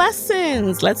into some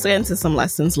lessons. Let's get into some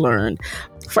lessons learned.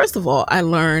 First of all, I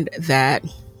learned that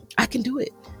I can do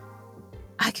it.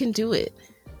 I can do it.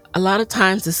 A lot of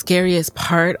times the scariest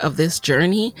part of this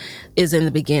journey is in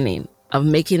the beginning of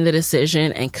making the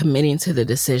decision and committing to the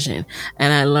decision.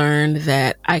 And I learned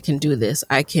that I can do this.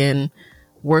 I can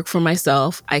work for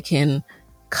myself. I can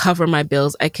cover my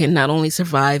bills. I can not only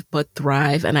survive, but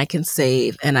thrive, and I can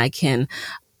save, and I can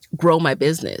grow my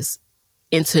business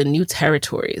into new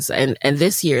territories. And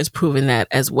this year has proven that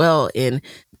as well in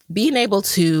being able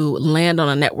to land on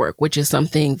a network, which is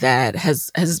something that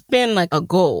has been like a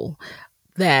goal.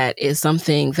 that is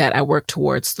something that I work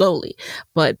towards slowly,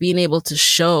 but being able to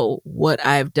show what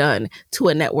I've done to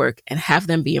a network and have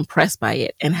them be impressed by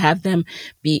it and have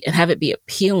it be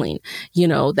appealing,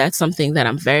 that's something that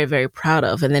I'm very, very proud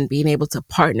of. And then being able to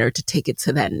partner to take it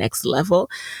to that next level,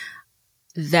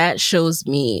 that shows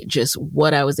me just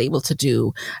what I was able to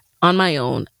do on my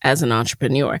own as an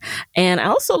entrepreneur. And I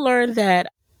also learned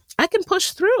that I can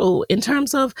push through in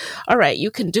terms of, all right, you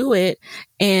can do it.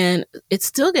 And it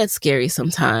still gets scary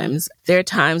sometimes. There are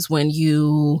times when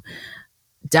you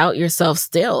doubt yourself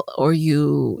still, or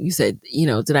you said,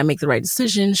 did I make the right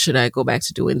decision? Should I go back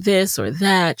to doing this or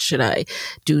that? Should I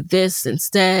do this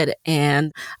instead?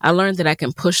 And I learned that I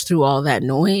can push through all that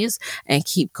noise and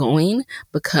keep going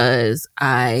because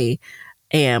I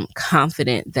am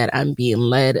confident that I'm being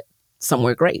led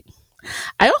somewhere great.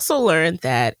 I also learned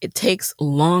that it takes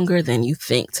longer than you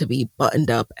think to be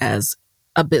buttoned up as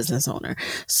a business owner.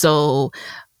 So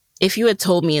if you had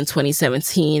told me in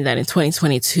 2017 that in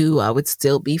 2022, I would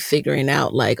still be figuring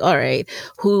out like, all right,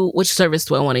 which service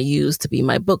do I want to use to be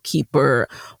my bookkeeper?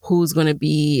 Who's going to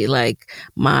be like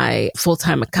my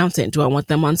full-time accountant? Do I want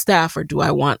them on staff, or do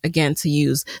I want, again, to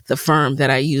use the firm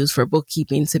that I use for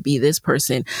bookkeeping to be this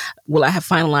person? Will I have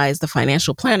finalized the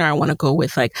financial planner I want to go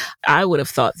with? Like, I would have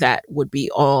thought that would be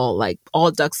all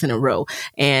ducks in a row.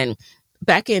 And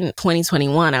back in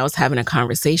 2021, I was having a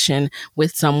conversation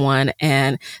with someone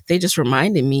and they just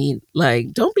reminded me,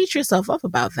 like, don't beat yourself up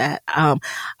about that.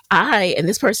 And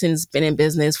this person's been in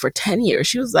business for 10 years.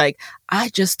 She was like, I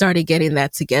just started getting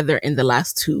that together in the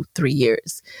last 2-3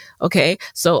 years. Okay.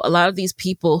 So a lot of these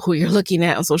people who you're looking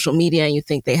at on social media and you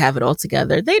think they have it all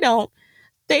together, they don't.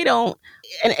 And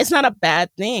it's not a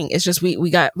bad thing. It's just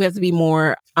we have to be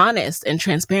more honest and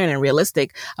transparent and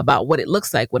realistic about what it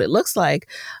looks like. What it looks like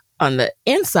on the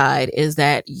inside is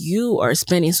that you are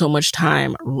spending so much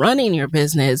time running your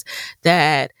business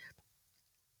that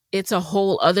it's a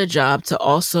whole other job to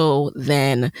also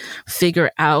then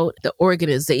figure out the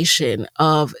organization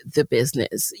of the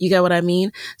business. You get what I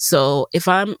mean? So if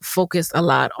I'm focused a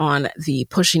lot on the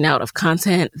pushing out of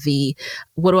content,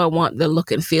 what do I want the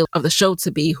look and feel of the show to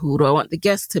be? Who do I want the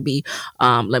guests to be?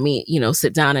 Let me,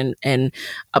 sit down and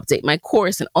update my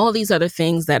course and all these other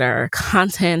things that are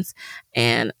content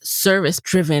and service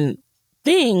driven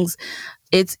things.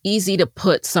 It's easy to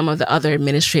put some of the other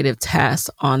administrative tasks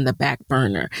on the back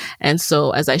burner. And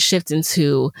so as I shift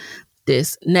into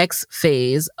this next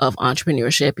phase of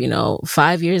entrepreneurship,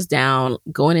 5 years down,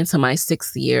 going into my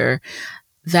 6th year,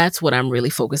 that's what I'm really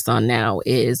focused on now,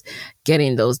 is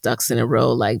getting those ducks in a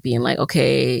row, like being like,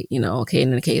 okay,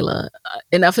 Nikayla,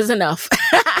 enough is enough.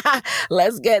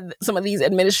 Let's get some of these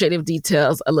administrative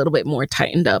details a little bit more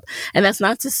tightened up. And that's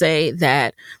not to say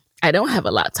that I don't have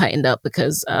a lot tightened up,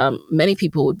 because many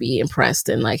people would be impressed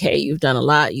and like, hey, you've done a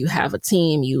lot. You have a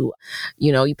team. You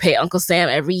pay Uncle Sam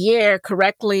every year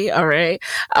correctly. All right.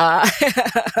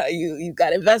 You've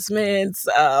got investments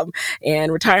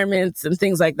and retirements and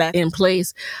things like that in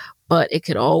place, but it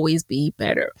could always be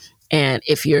better. And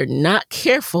if you're not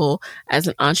careful as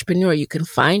an entrepreneur, you can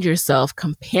find yourself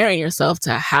comparing yourself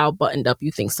to how buttoned up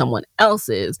you think someone else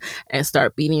is and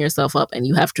start beating yourself up. And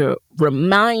you have to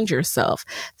remind yourself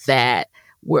that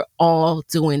we're all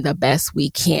doing the best we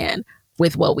can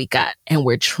with what we got. And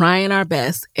we're trying our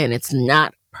best, and it's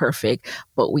not perfect,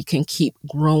 but we can keep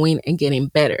growing and getting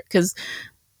better. Because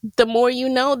the more you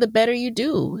know, the better you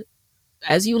do.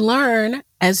 As you learn,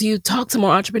 as you talk to more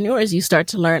entrepreneurs, you start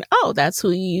to learn, oh, that's who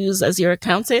you use as your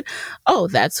accountant. Oh,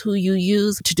 that's who you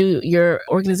use to do your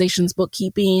organization's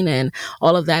bookkeeping and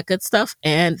all of that good stuff.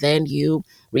 And then you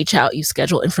reach out, you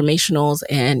schedule informationals,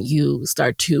 and you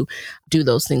start to do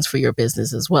those things for your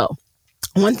business as well.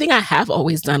 One thing I have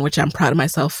always done, which I'm proud of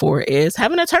myself for, is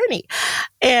have an attorney.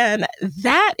 And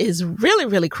that is really,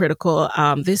 really critical.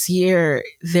 This year,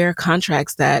 there are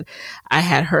contracts that I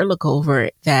had her look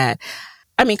over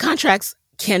contracts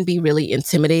can be really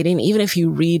intimidating. Even if you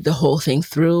read the whole thing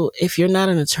through, if you're not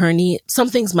an attorney, some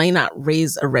things might not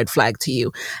raise a red flag to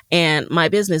you. And my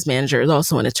business manager is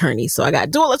also an attorney. So I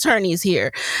got dual attorneys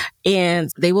here,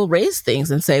 and they will raise things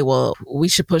and say, well, we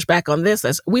should push back on this.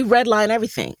 We redline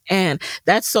everything. And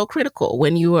that's so critical.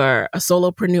 When you are a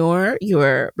solopreneur,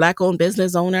 you're a Black-owned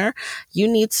business owner, you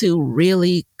need to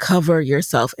really cover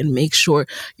yourself and make sure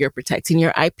you're protecting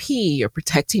your IP, you're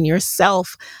protecting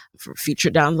yourself for future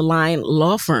down the line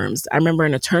law firms. I remember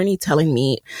an attorney telling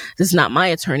me, this is not my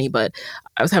attorney, but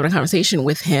I was having a conversation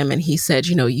with him, and he said,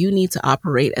 you need to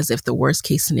operate as if the worst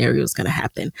case scenario is going to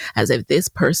happen, as if this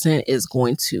person is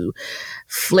going to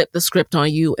flip the script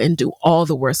on you and do all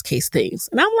the worst case things.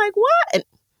 And I'm like, what?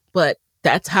 But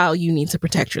That's how you need to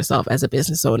protect yourself as a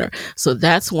business owner. So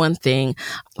that's one thing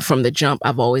from the jump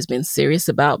I've always been serious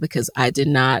about, because I did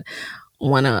not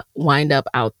want to wind up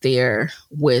out there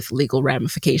with legal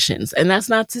ramifications. And that's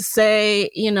not to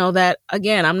say, that,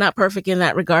 again, I'm not perfect in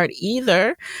that regard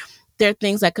either. There are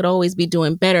things I could always be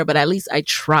doing better, but at least I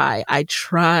try. I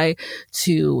try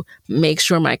to make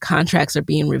sure my contracts are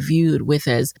being reviewed with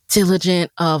as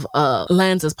diligent of a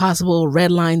lens as possible,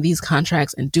 redline these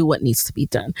contracts and do what needs to be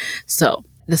done. So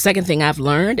the second thing I've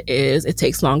learned is it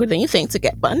takes longer than you think to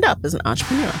get buttoned up as an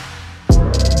entrepreneur.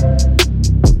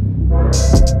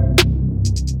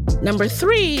 Number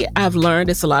 3, I've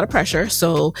learned it's a lot of pressure.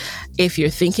 So if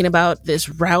you're thinking about this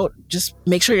route, just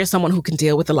make sure you're someone who can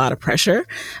deal with a lot of pressure.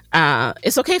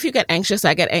 It's okay if you get anxious.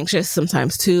 I get anxious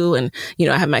sometimes too. And,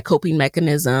 I have my coping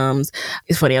mechanisms.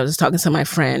 It's funny. I was just talking to my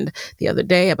friend the other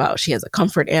day about she has a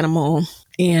comfort animal.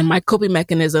 And my coping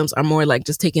mechanisms are more like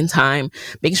just taking time,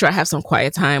 making sure I have some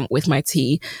quiet time with my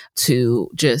tea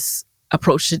to just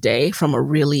approach the day from a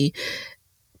really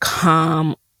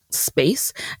calm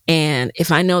space. And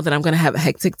if I know that I'm going to have a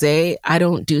hectic day, I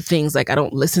don't do things like I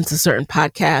don't listen to certain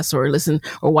podcasts or listen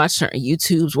or watch certain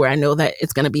YouTubes where I know that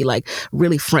it's going to be like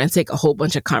really frantic, a whole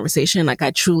bunch of conversation. Like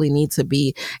I truly need to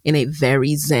be in a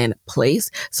very zen place.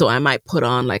 So I might put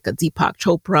on like a Deepak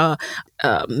Chopra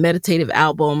meditative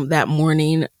album that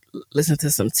morning, listen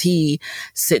to some tea,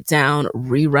 sit down,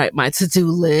 rewrite my to-do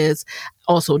list,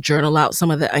 also journal out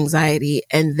some of the anxiety,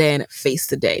 and then face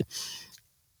the day.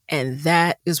 And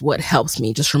that is what helps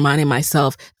me, just reminding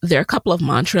myself. There are a couple of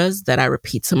mantras that I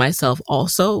repeat to myself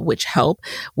also, which help,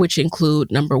 which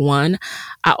include, number 1,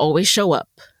 I always show up.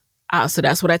 So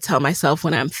that's what I tell myself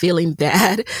when I'm feeling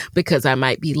bad because I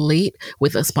might be late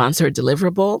with a sponsored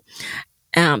deliverable.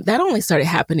 That only started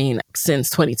happening since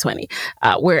 2020,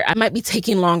 where I might be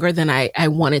taking longer than I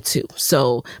wanted to.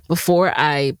 So before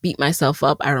I beat myself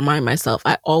up, I remind myself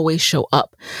I always show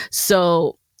up.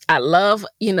 So I love,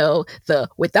 the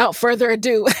without further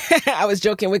ado. I was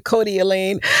joking with Cody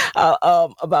Elaine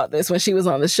about this when she was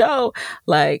on the show.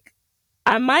 Like,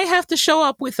 I might have to show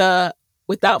up with a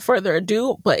without further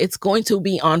ado, but it's going to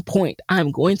be on point.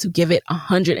 I'm going to give it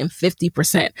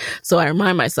 150%. So I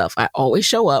remind myself I always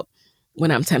show up when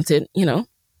I'm tempted,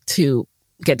 to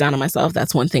get down on myself.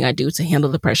 That's one thing I do to handle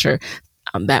the pressure.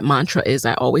 That mantra is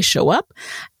I always show up.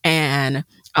 And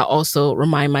I also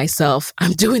remind myself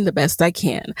I'm doing the best I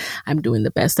can. I'm doing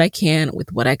the best I can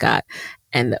with what I got,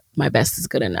 and my best is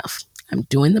good enough. I'm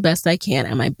doing the best I can,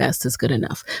 and my best is good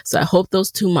enough. So I hope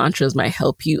those 2 mantras might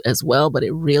help you as well, but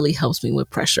it really helps me with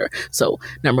pressure. So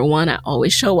number 1, I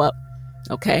always show up.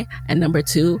 Okay. And number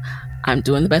 2, I'm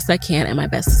doing the best I can, and my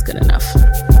best is good enough.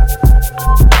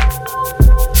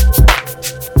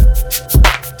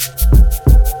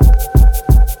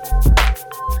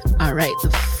 All right. The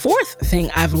 4th thing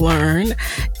I've learned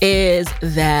is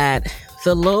that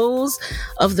the lows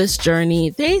of this journey,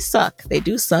 they suck. They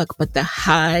do suck, but the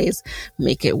highs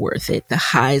make it worth it. The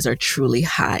highs are truly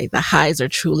high. The highs are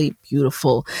truly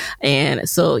beautiful. And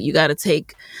so you got to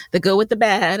take the good with the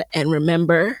bad and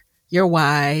remember your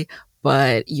why,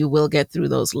 but you will get through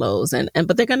those lows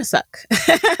but they're going to suck.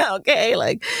 Okay.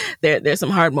 Like there's some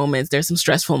hard moments. There's some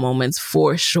stressful moments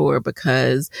for sure,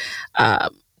 because,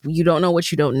 you don't know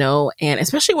what you don't know. And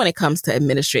especially when it comes to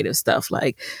administrative stuff,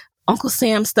 like Uncle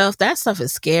Sam stuff, that stuff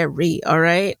is scary. All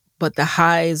right. But the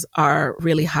highs are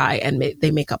really high and they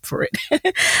make up for it.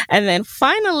 And then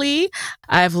finally,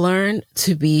 I've learned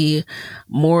to be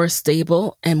more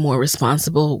stable and more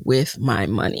responsible with my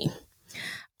money.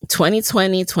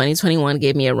 2020, 2021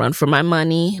 gave me a run for my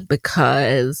money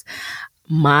because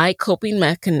my coping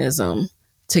mechanism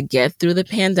to get through the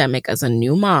pandemic as a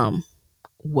new mom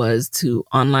was to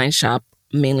online shop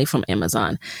mainly from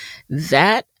Amazon.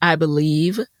 That, I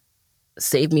believe,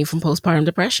 saved me from postpartum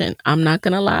depression. I'm not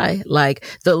going to lie. Like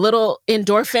the little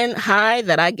endorphin high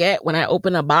that I get when I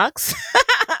open a box,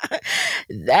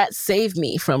 that saved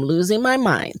me from losing my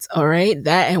mind. All right.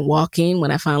 That and walking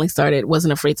when I finally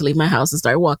wasn't afraid to leave my house and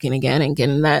start walking again and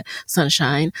getting that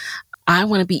sunshine. I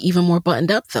want to be even more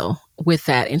buttoned up though with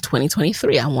that in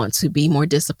 2023. I want to be more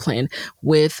disciplined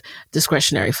with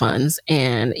discretionary funds.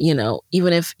 And,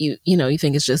 even if you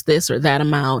think it's just this or that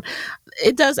amount,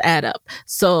 it does add up.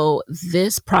 So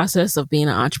this process of being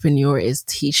an entrepreneur is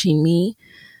teaching me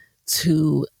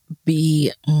to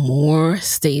be more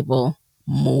stable,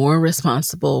 more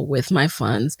responsible with my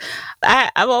funds.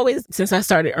 I've always, since I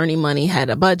started earning money, had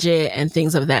a budget and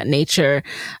things of that nature.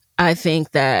 I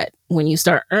think that When you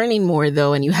start earning more,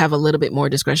 though, and you have a little bit more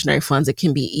discretionary funds, it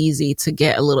can be easy to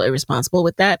get a little irresponsible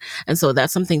with that. And so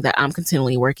that's something that I'm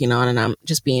continually working on. And I'm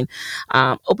just being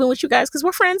open with you guys because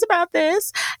we're friends about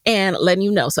this and letting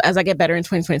you know. So as I get better in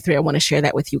 2023, I want to share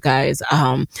that with you guys.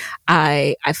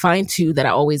 I find too that I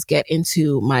always get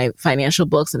into my financial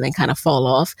books and then kind of fall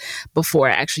off before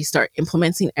I actually start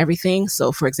implementing everything.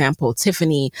 So for example,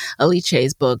 Tiffany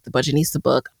Alice's book, the Budgetista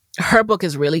book, her book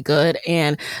is really good.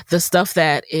 And the stuff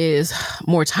that is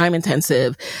more time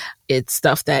intensive, it's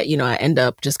stuff that, I end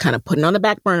up just kind of putting on the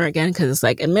back burner again, because it's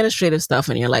like administrative stuff.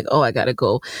 And you're like, oh, I got to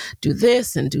go do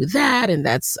this and do that. And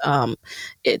that's,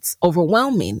 it's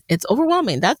overwhelming. It's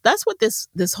overwhelming. That's what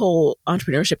this whole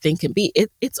entrepreneurship thing can be.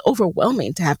 It's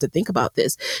overwhelming to have to think about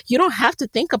this. You don't have to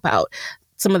think about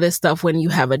some of this stuff when you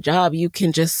have a job. You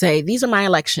can just say, these are my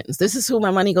elections. This is who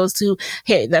my money goes to.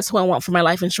 Hey, that's who I want for my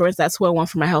life insurance. That's who I want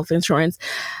for my health insurance.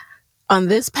 On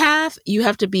this path, you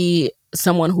have to be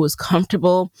someone who is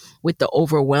comfortable with the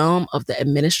overwhelm of the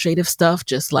administrative stuff,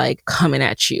 just like coming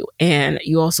at you. And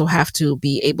you also have to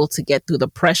be able to get through the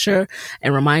pressure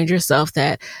and remind yourself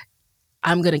that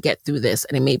I'm going to get through this,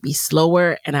 and it may be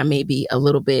slower and I may be a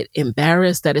little bit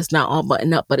embarrassed that it's not all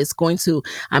buttoned up, but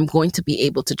I'm going to be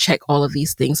able to check all of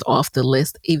these things off the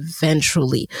list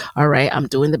eventually. All right. I'm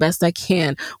doing the best I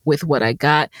can with what I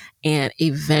got, and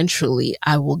eventually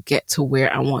I will get to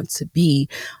where I want to be.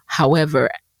 However,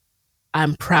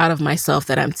 I'm proud of myself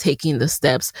that I'm taking the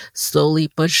steps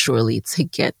slowly but surely to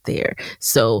get there.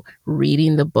 So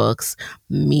reading the books,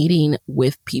 meeting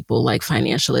with people like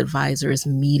financial advisors,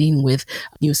 meeting with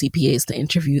new CPAs to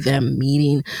interview them,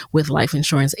 meeting with life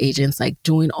insurance agents, like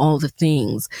doing all the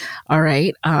things. All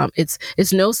right.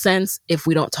 It's no sense if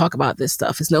we don't talk about this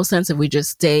stuff. It's no sense if we just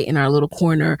stay in our little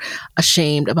corner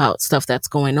ashamed about stuff that's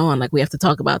going on. Like, we have to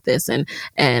talk about this and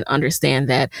understand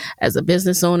that as a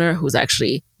business owner who's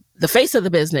actually the face of the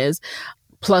business,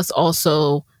 plus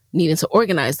also needing to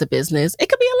organize the business, it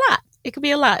could be a lot. It could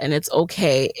be a lot. And it's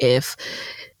okay if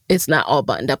it's not all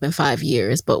buttoned up in 5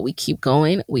 years, but we keep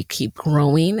going, we keep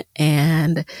growing.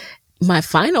 And my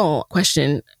final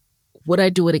question, would I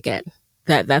do it again?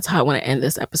 That's how I want to end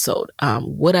this episode.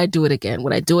 Would I do it again?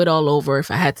 Would I do it all over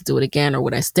if I had to do it again? Or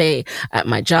would I stay at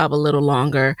my job a little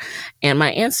longer? And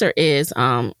my answer is,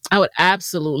 I would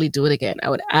absolutely do it again. I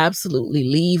would absolutely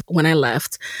leave when I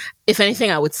left. If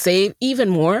anything, I would save even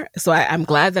more. So I'm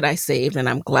glad that I saved, and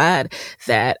I'm glad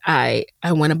that I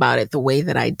went about it the way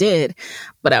that I did,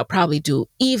 but I'll probably do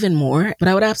even more. But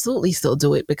I would absolutely still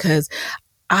do it because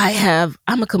I'm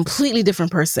a completely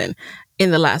different person in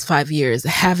the last 5 years,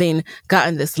 having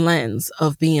gotten this lens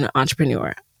of being an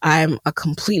entrepreneur. I'm a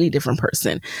completely different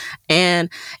person. And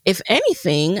if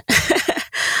anything,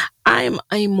 I'm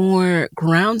a more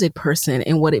grounded person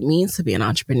in what it means to be an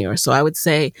entrepreneur. So I would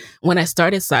say when I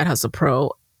started Side Hustle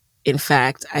Pro, in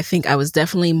fact, I think I was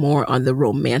definitely more on the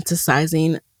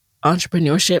romanticizing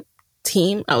entrepreneurship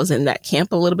team. I was in that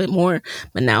camp a little bit more,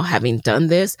 but now having done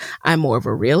this, I'm more of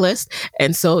a realist.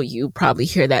 And so you probably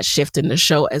hear that shift in the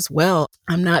show as well.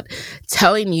 I'm not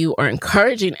telling you or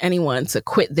encouraging anyone to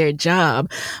quit their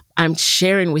job. I'm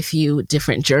sharing with you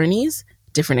different journeys,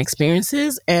 different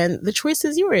experiences, and the choice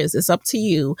is yours. It's up to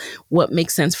you what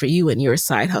makes sense for you and your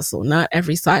side hustle. Not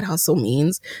every side hustle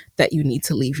means that you need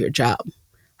to leave your job.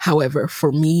 However,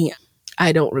 for me,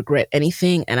 I don't regret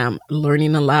anything, and I'm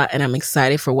learning a lot, and I'm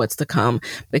excited for what's to come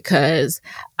because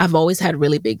I've always had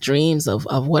really big dreams of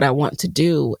what I want to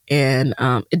do. And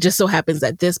it just so happens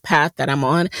that this path that I'm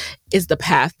on is the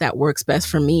path that works best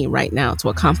for me right now to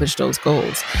accomplish those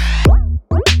goals.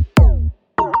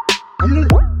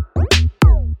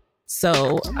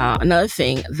 So another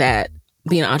thing that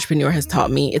being an entrepreneur has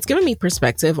taught me, it's given me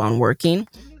perspective on working.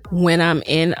 When I'm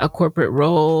in a corporate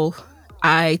role,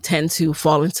 I tend to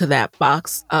fall into that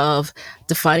box of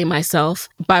defining myself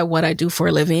by what I do for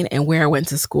a living and where I went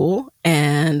to school.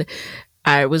 And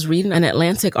I was reading an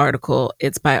Atlantic article.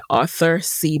 It's by Arthur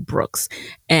C. Brooks.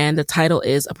 And the title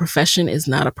is A Profession is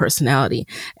Not a Personality.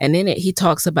 And in it, he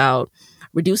talks about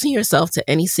reducing yourself to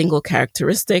any single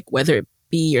characteristic, whether it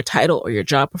be your title or your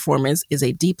job performance, is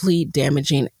a deeply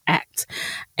damaging act.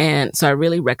 And so I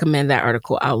really recommend that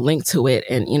article. I'll link to it.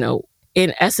 And,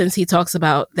 in essence, he talks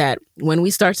about that when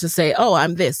we start to say, oh,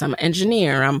 I'm this, I'm an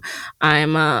engineer,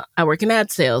 I work in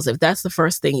ad sales. If that's the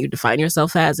first thing you define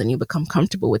yourself as and you become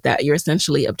comfortable with that, you're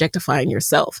essentially objectifying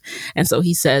yourself. And so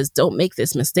he says, don't make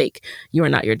this mistake. You are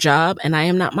not your job and I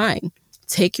am not mine.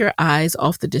 Take your eyes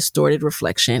off the distorted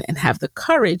reflection and have the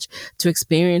courage to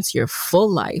experience your full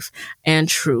life and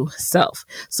true self.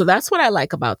 So that's what I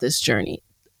like about this journey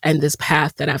and this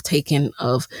path that I've taken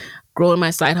of growing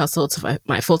my side hustle to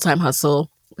my full-time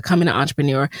hustle becoming an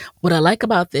entrepreneur. What I like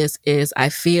about this is I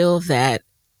feel that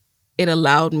it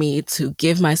allowed me to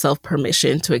give myself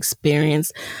permission to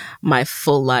experience my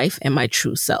full life and my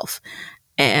true self.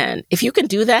 And if you can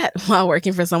do that while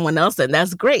working for someone else, then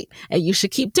that's great. And you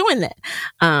should keep doing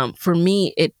that. For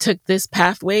me, it took this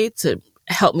pathway to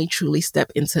help me truly step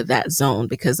into that zone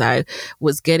because I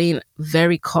was getting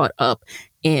very caught up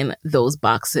in those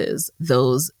boxes,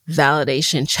 those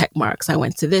validation check marks. I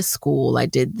went to this school. I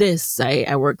did this.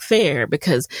 I worked there,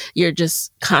 because you're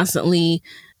just constantly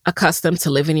accustomed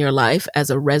to living your life as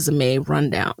a resume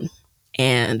rundown.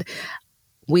 And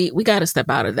we got to step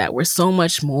out of that. We're so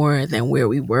much more than where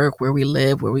we work, where we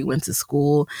live, where we went to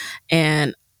school.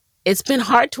 And it's been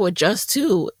hard to adjust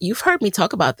to. You've heard me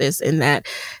talk about this, in that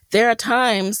there are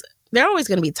always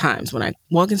going to be times when I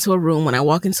walk into a room, when I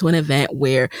walk into an event,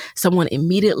 where someone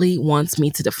immediately wants me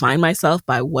to define myself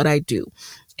by what I do.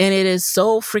 And it is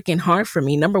so freaking hard for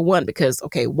me. Number one, because,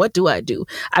 okay, what do I do?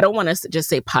 I don't want us to just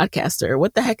say podcaster.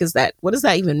 What the heck is that? What does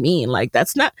that even mean? Like,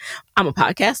 I'm a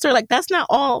podcaster. Like, that's not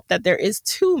all that there is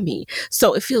to me.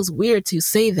 So it feels weird to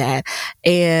say that.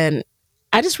 And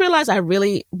I just realized I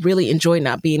really, really enjoy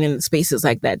not being in spaces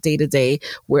like that day to day,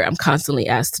 where I'm constantly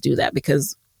asked to do that,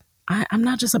 because I'm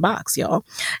not just a box, y'all.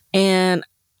 And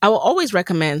I will always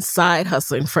recommend side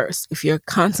hustling first. If you're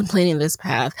contemplating this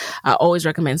path, I always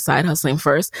recommend side hustling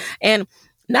first. And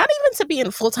not even to be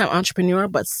a full-time entrepreneur,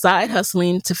 but side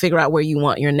hustling to figure out where you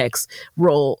want your next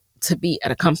role to be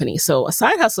at a company. So a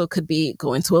side hustle could be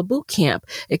going to a boot camp.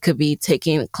 It could be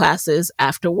taking classes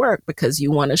after work because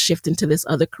you want to shift into this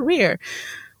other career.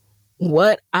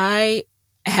 What I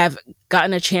have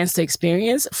gotten a chance to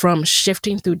experience from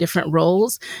shifting through different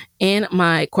roles in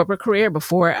my corporate career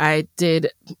before I did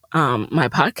my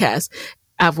podcast.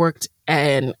 I've worked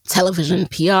in television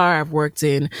PR. I've worked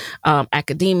in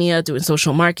academia doing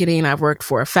social marketing. I've worked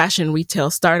for a fashion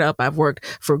retail startup. I've worked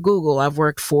for Google. I've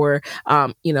worked for,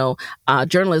 a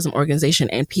journalism organization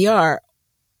and PR.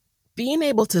 Being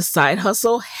able to side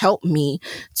hustle helped me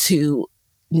to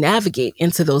navigate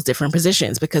into those different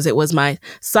positions, because it was my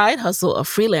side hustle of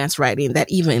freelance writing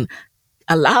that even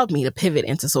allowed me to pivot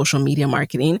into social media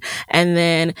marketing. And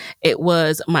then it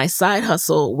was my side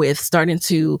hustle with starting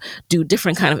to do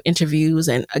different kind of interviews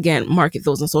and, again, market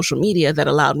those on social media that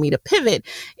allowed me to pivot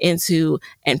into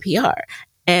NPR.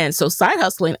 And so side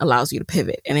hustling allows you to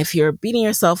pivot. And if you're beating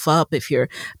yourself up, if you're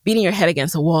beating your head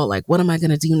against a wall, like, what am I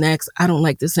going to do next? I don't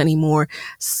like this anymore.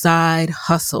 Side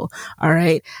hustle. All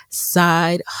right.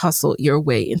 Side hustle your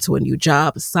way into a new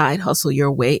job. Side hustle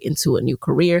your way into a new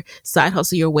career. Side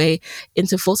hustle your way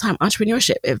into full-time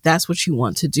entrepreneurship, if that's what you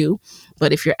want to do.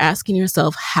 But if you're asking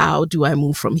yourself, how do I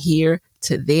move from here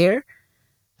to there?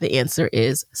 The answer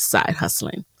is side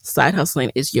hustling. Side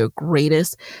hustling is your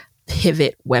greatest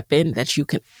pivot weapon that you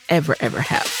can ever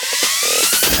have.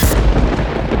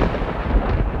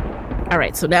 All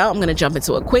right, so now I'm going to jump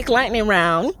into a quick lightning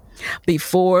round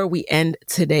before we end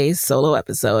today's solo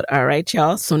episode. All right,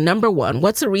 y'all. So number one,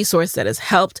 what's a resource that has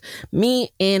helped me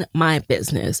in my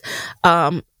business?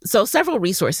 So several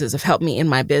resources have helped me in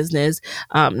my business.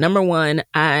 Number one,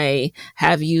 I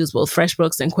have used both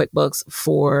FreshBooks and QuickBooks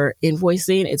for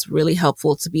invoicing. It's really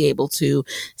helpful to be able to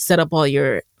set up all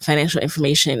your financial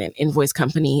information and invoice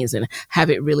companies and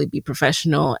have it really be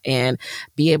professional and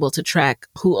be able to track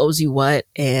who owes you what.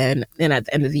 And then at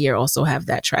the end of the year, also have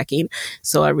that tracking.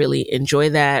 So I really enjoy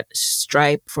that.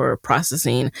 Stripe for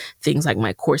processing things like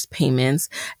my course payments,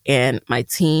 and my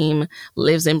team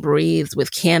lives and breathes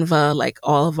with Canva. Like,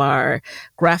 all of our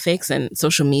graphics and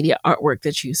social media artwork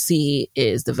that you see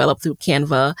is developed through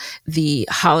Canva. The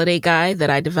holiday guide that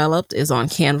I developed is on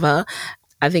Canva.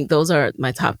 I think those are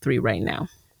my top three right now.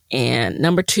 And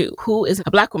number two, who is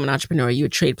a Black woman entrepreneur you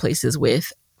would trade places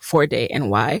with for a day, and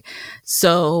why?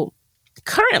 So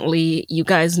currently, you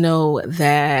guys know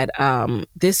that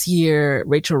this year,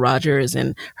 Rachel Rodgers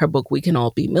and her book, We Can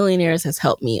All Be Millionaires, has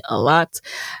helped me a lot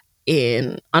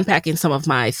in unpacking some of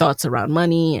my thoughts around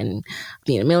money and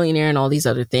being a millionaire and all these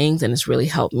other things. And it's really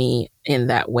helped me in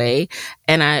that way.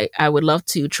 And I would love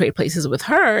to trade places with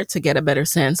her to get a better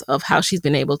sense of how she's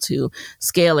been able to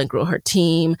scale and grow her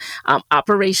team,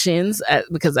 operations,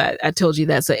 because I told you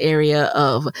that's an area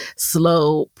of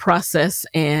slow process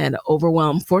and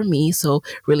overwhelm for me. So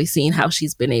really seeing how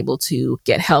she's been able to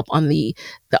get help on the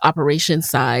operation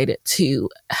side to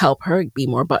help her be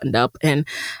more buttoned up. And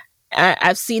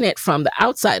I've seen it from the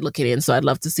outside looking in, so I'd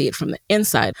love to see it from the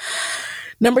inside.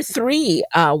 Number three,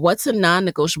 what's a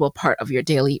non-negotiable part of your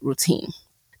daily routine?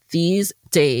 These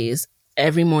days,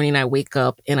 every morning I wake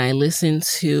up and I listen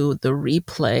to the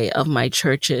replay of my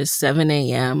church's 7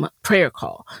 a.m. prayer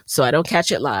call. So I don't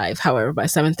catch it live. However, by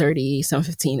 7:30,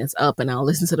 7:15, it's up, and I'll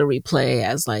listen to the replay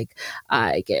as like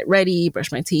I get ready,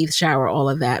 brush my teeth, shower, all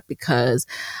of that, because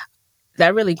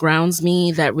that really grounds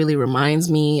me. That really reminds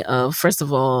me of, first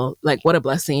of all, like what a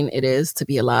blessing it is to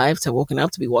be alive, to woken up,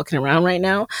 to be walking around right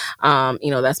now.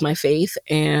 That's my faith.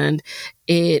 And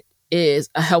it is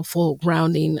a helpful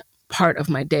grounding part of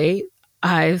my day.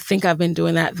 I think I've been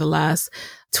doing that the last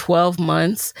 12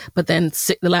 months, but then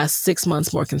the last 6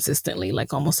 months more consistently,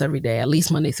 like almost every day, at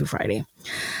least Monday through Friday.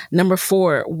 Number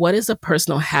 4, what is a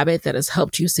personal habit that has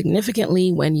helped you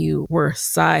significantly when you were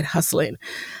side hustling?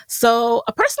 So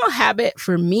a personal habit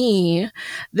for me,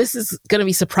 this is going to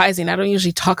be surprising. I don't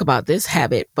usually talk about this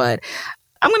habit, but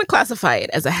I'm going to classify it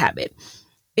as a habit.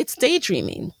 It's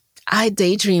daydreaming. I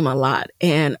daydream a lot,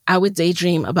 and I would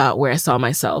daydream about where I saw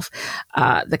myself,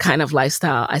 the kind of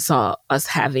lifestyle I saw us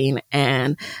having.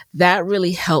 And that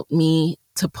really helped me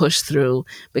to push through,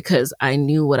 because I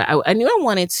knew I knew I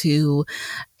wanted to,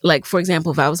 like, for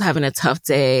example, if I was having a tough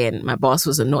day and my boss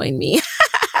was annoying me,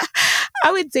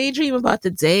 I would daydream about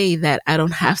the day that I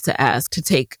don't have to ask to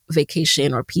take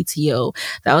vacation or PTO.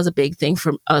 That was a big thing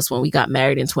for us when we got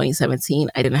married in 2017.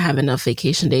 I didn't have enough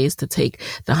vacation days to take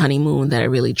the honeymoon that I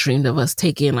really dreamed of us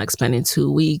taking, like spending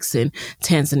 2 weeks in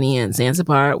Tanzania and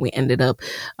Zanzibar. We ended up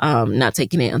not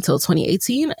taking it until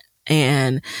 2018,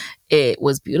 and it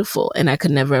was beautiful, and I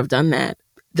could never have done that.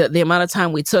 The amount of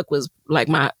time we took was like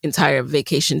my entire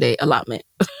vacation day allotment.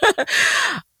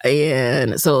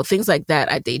 And so things like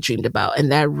that I daydreamed about.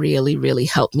 And that really, really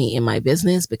helped me in my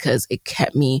business, because it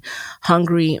kept me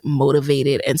hungry,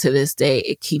 motivated. And to this day,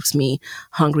 it keeps me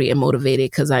hungry and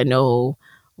motivated, because I know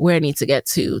where I need to get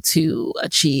to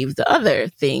achieve the other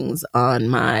things on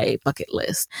my bucket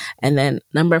list. And then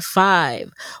number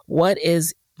 5, what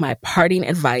is my parting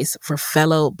advice for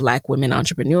fellow Black women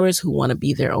entrepreneurs who want to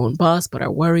be their own boss but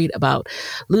are worried about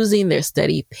losing their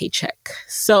steady paycheck?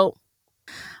 So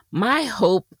my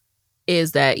hope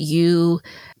is that you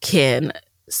can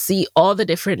see all the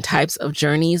different types of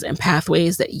journeys and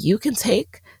pathways that you can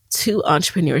take to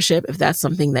entrepreneurship, if that's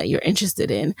something that you're interested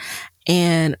in,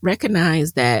 and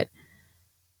recognize that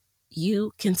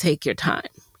you can take your time.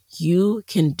 You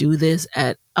can do this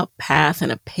at a path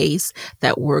and a pace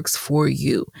that works for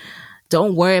you.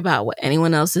 Don't worry about what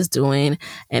anyone else is doing.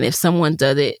 And if someone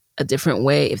does it a different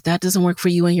way, if that doesn't work for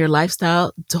you and your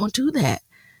lifestyle, don't do that.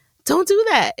 Don't do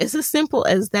that. It's as simple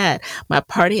as that. My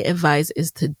parting advice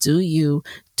is to do you,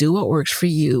 do what works for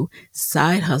you,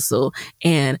 side hustle,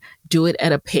 and do it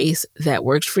at a pace that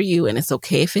works for you. And it's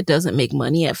okay if it doesn't make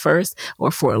money at first or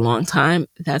for a long time.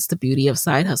 That's the beauty of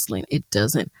side hustling. It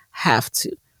doesn't have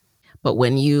to. But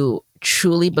when you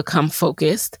truly become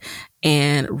focused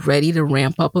and ready to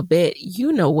ramp up a bit,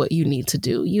 you know what you need to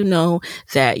do. You know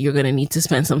that you're going to need to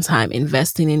spend some time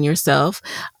investing in yourself,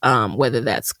 whether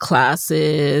that's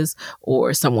classes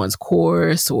or someone's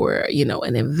course or,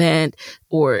 an event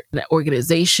or an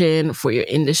organization for your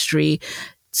industry,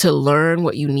 to learn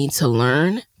what you need to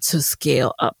learn to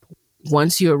scale up.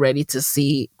 Once you're ready to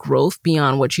see growth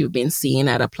beyond what you've been seeing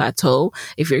at a plateau,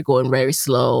 if you're going very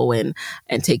slow and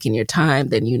taking your time,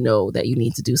 then you know that you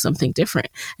need to do something different.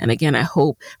 And again, I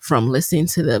hope from listening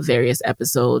to the various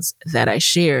episodes that I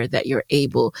share that you're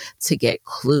able to get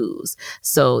clues.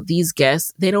 So these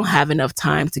guests, they don't have enough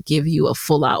time to give you a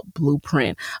full out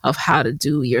blueprint of how to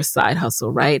do your side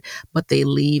hustle, right? But they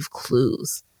leave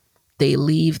clues. They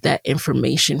leave that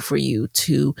information for you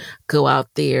to go out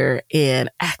there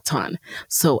and act on.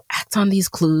 So act on these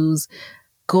clues.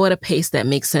 Go at a pace that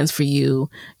makes sense for you.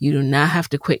 You do not have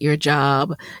to quit your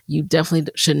job. You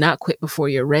definitely should not quit before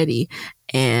you're ready.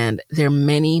 And there are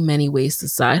many, many ways to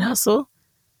side hustle.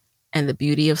 And the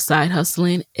beauty of side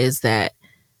hustling is that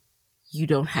you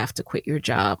don't have to quit your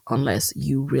job unless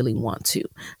you really want to.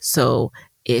 So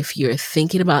if you're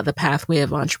thinking about the pathway of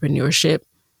entrepreneurship,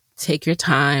 take your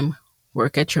time.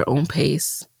 Work at your own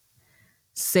pace,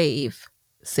 save.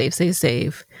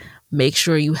 Make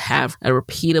sure you have a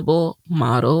repeatable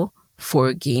model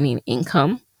for gaining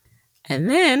income. And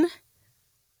then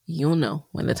you'll know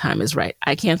when the time is right.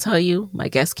 I can't tell you. My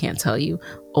guests can't tell you.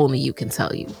 Only you can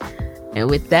tell you. And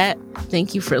with that,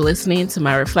 thank you for listening to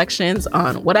my reflections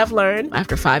on what I've learned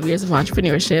after 5 years of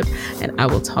entrepreneurship. And I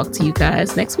will talk to you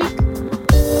guys next week.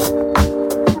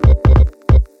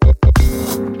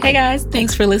 Hey guys,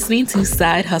 thanks for listening to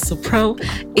Side Hustle Pro.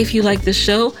 If you like the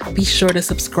show, be sure to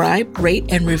subscribe, rate,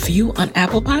 and review on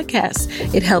Apple Podcasts.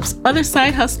 It helps other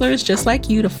side hustlers just like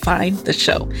you to find the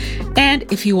show.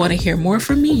 And if you want to hear more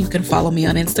from me, you can follow me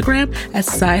on Instagram at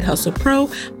Side Hustle Pro.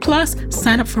 Plus,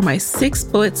 sign up for my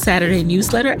 6-bullet Saturday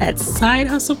newsletter at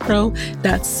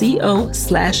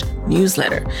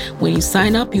sidehustlepro.co/newsletter. When you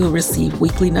sign up, you will receive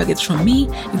weekly nuggets from me,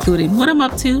 including what I'm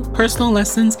up to, personal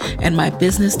lessons, and my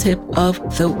business tip of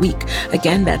the week.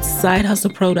 Again, that's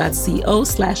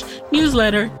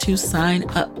sidehustlepro.co/newsletter to sign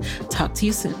up. Talk to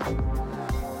you soon.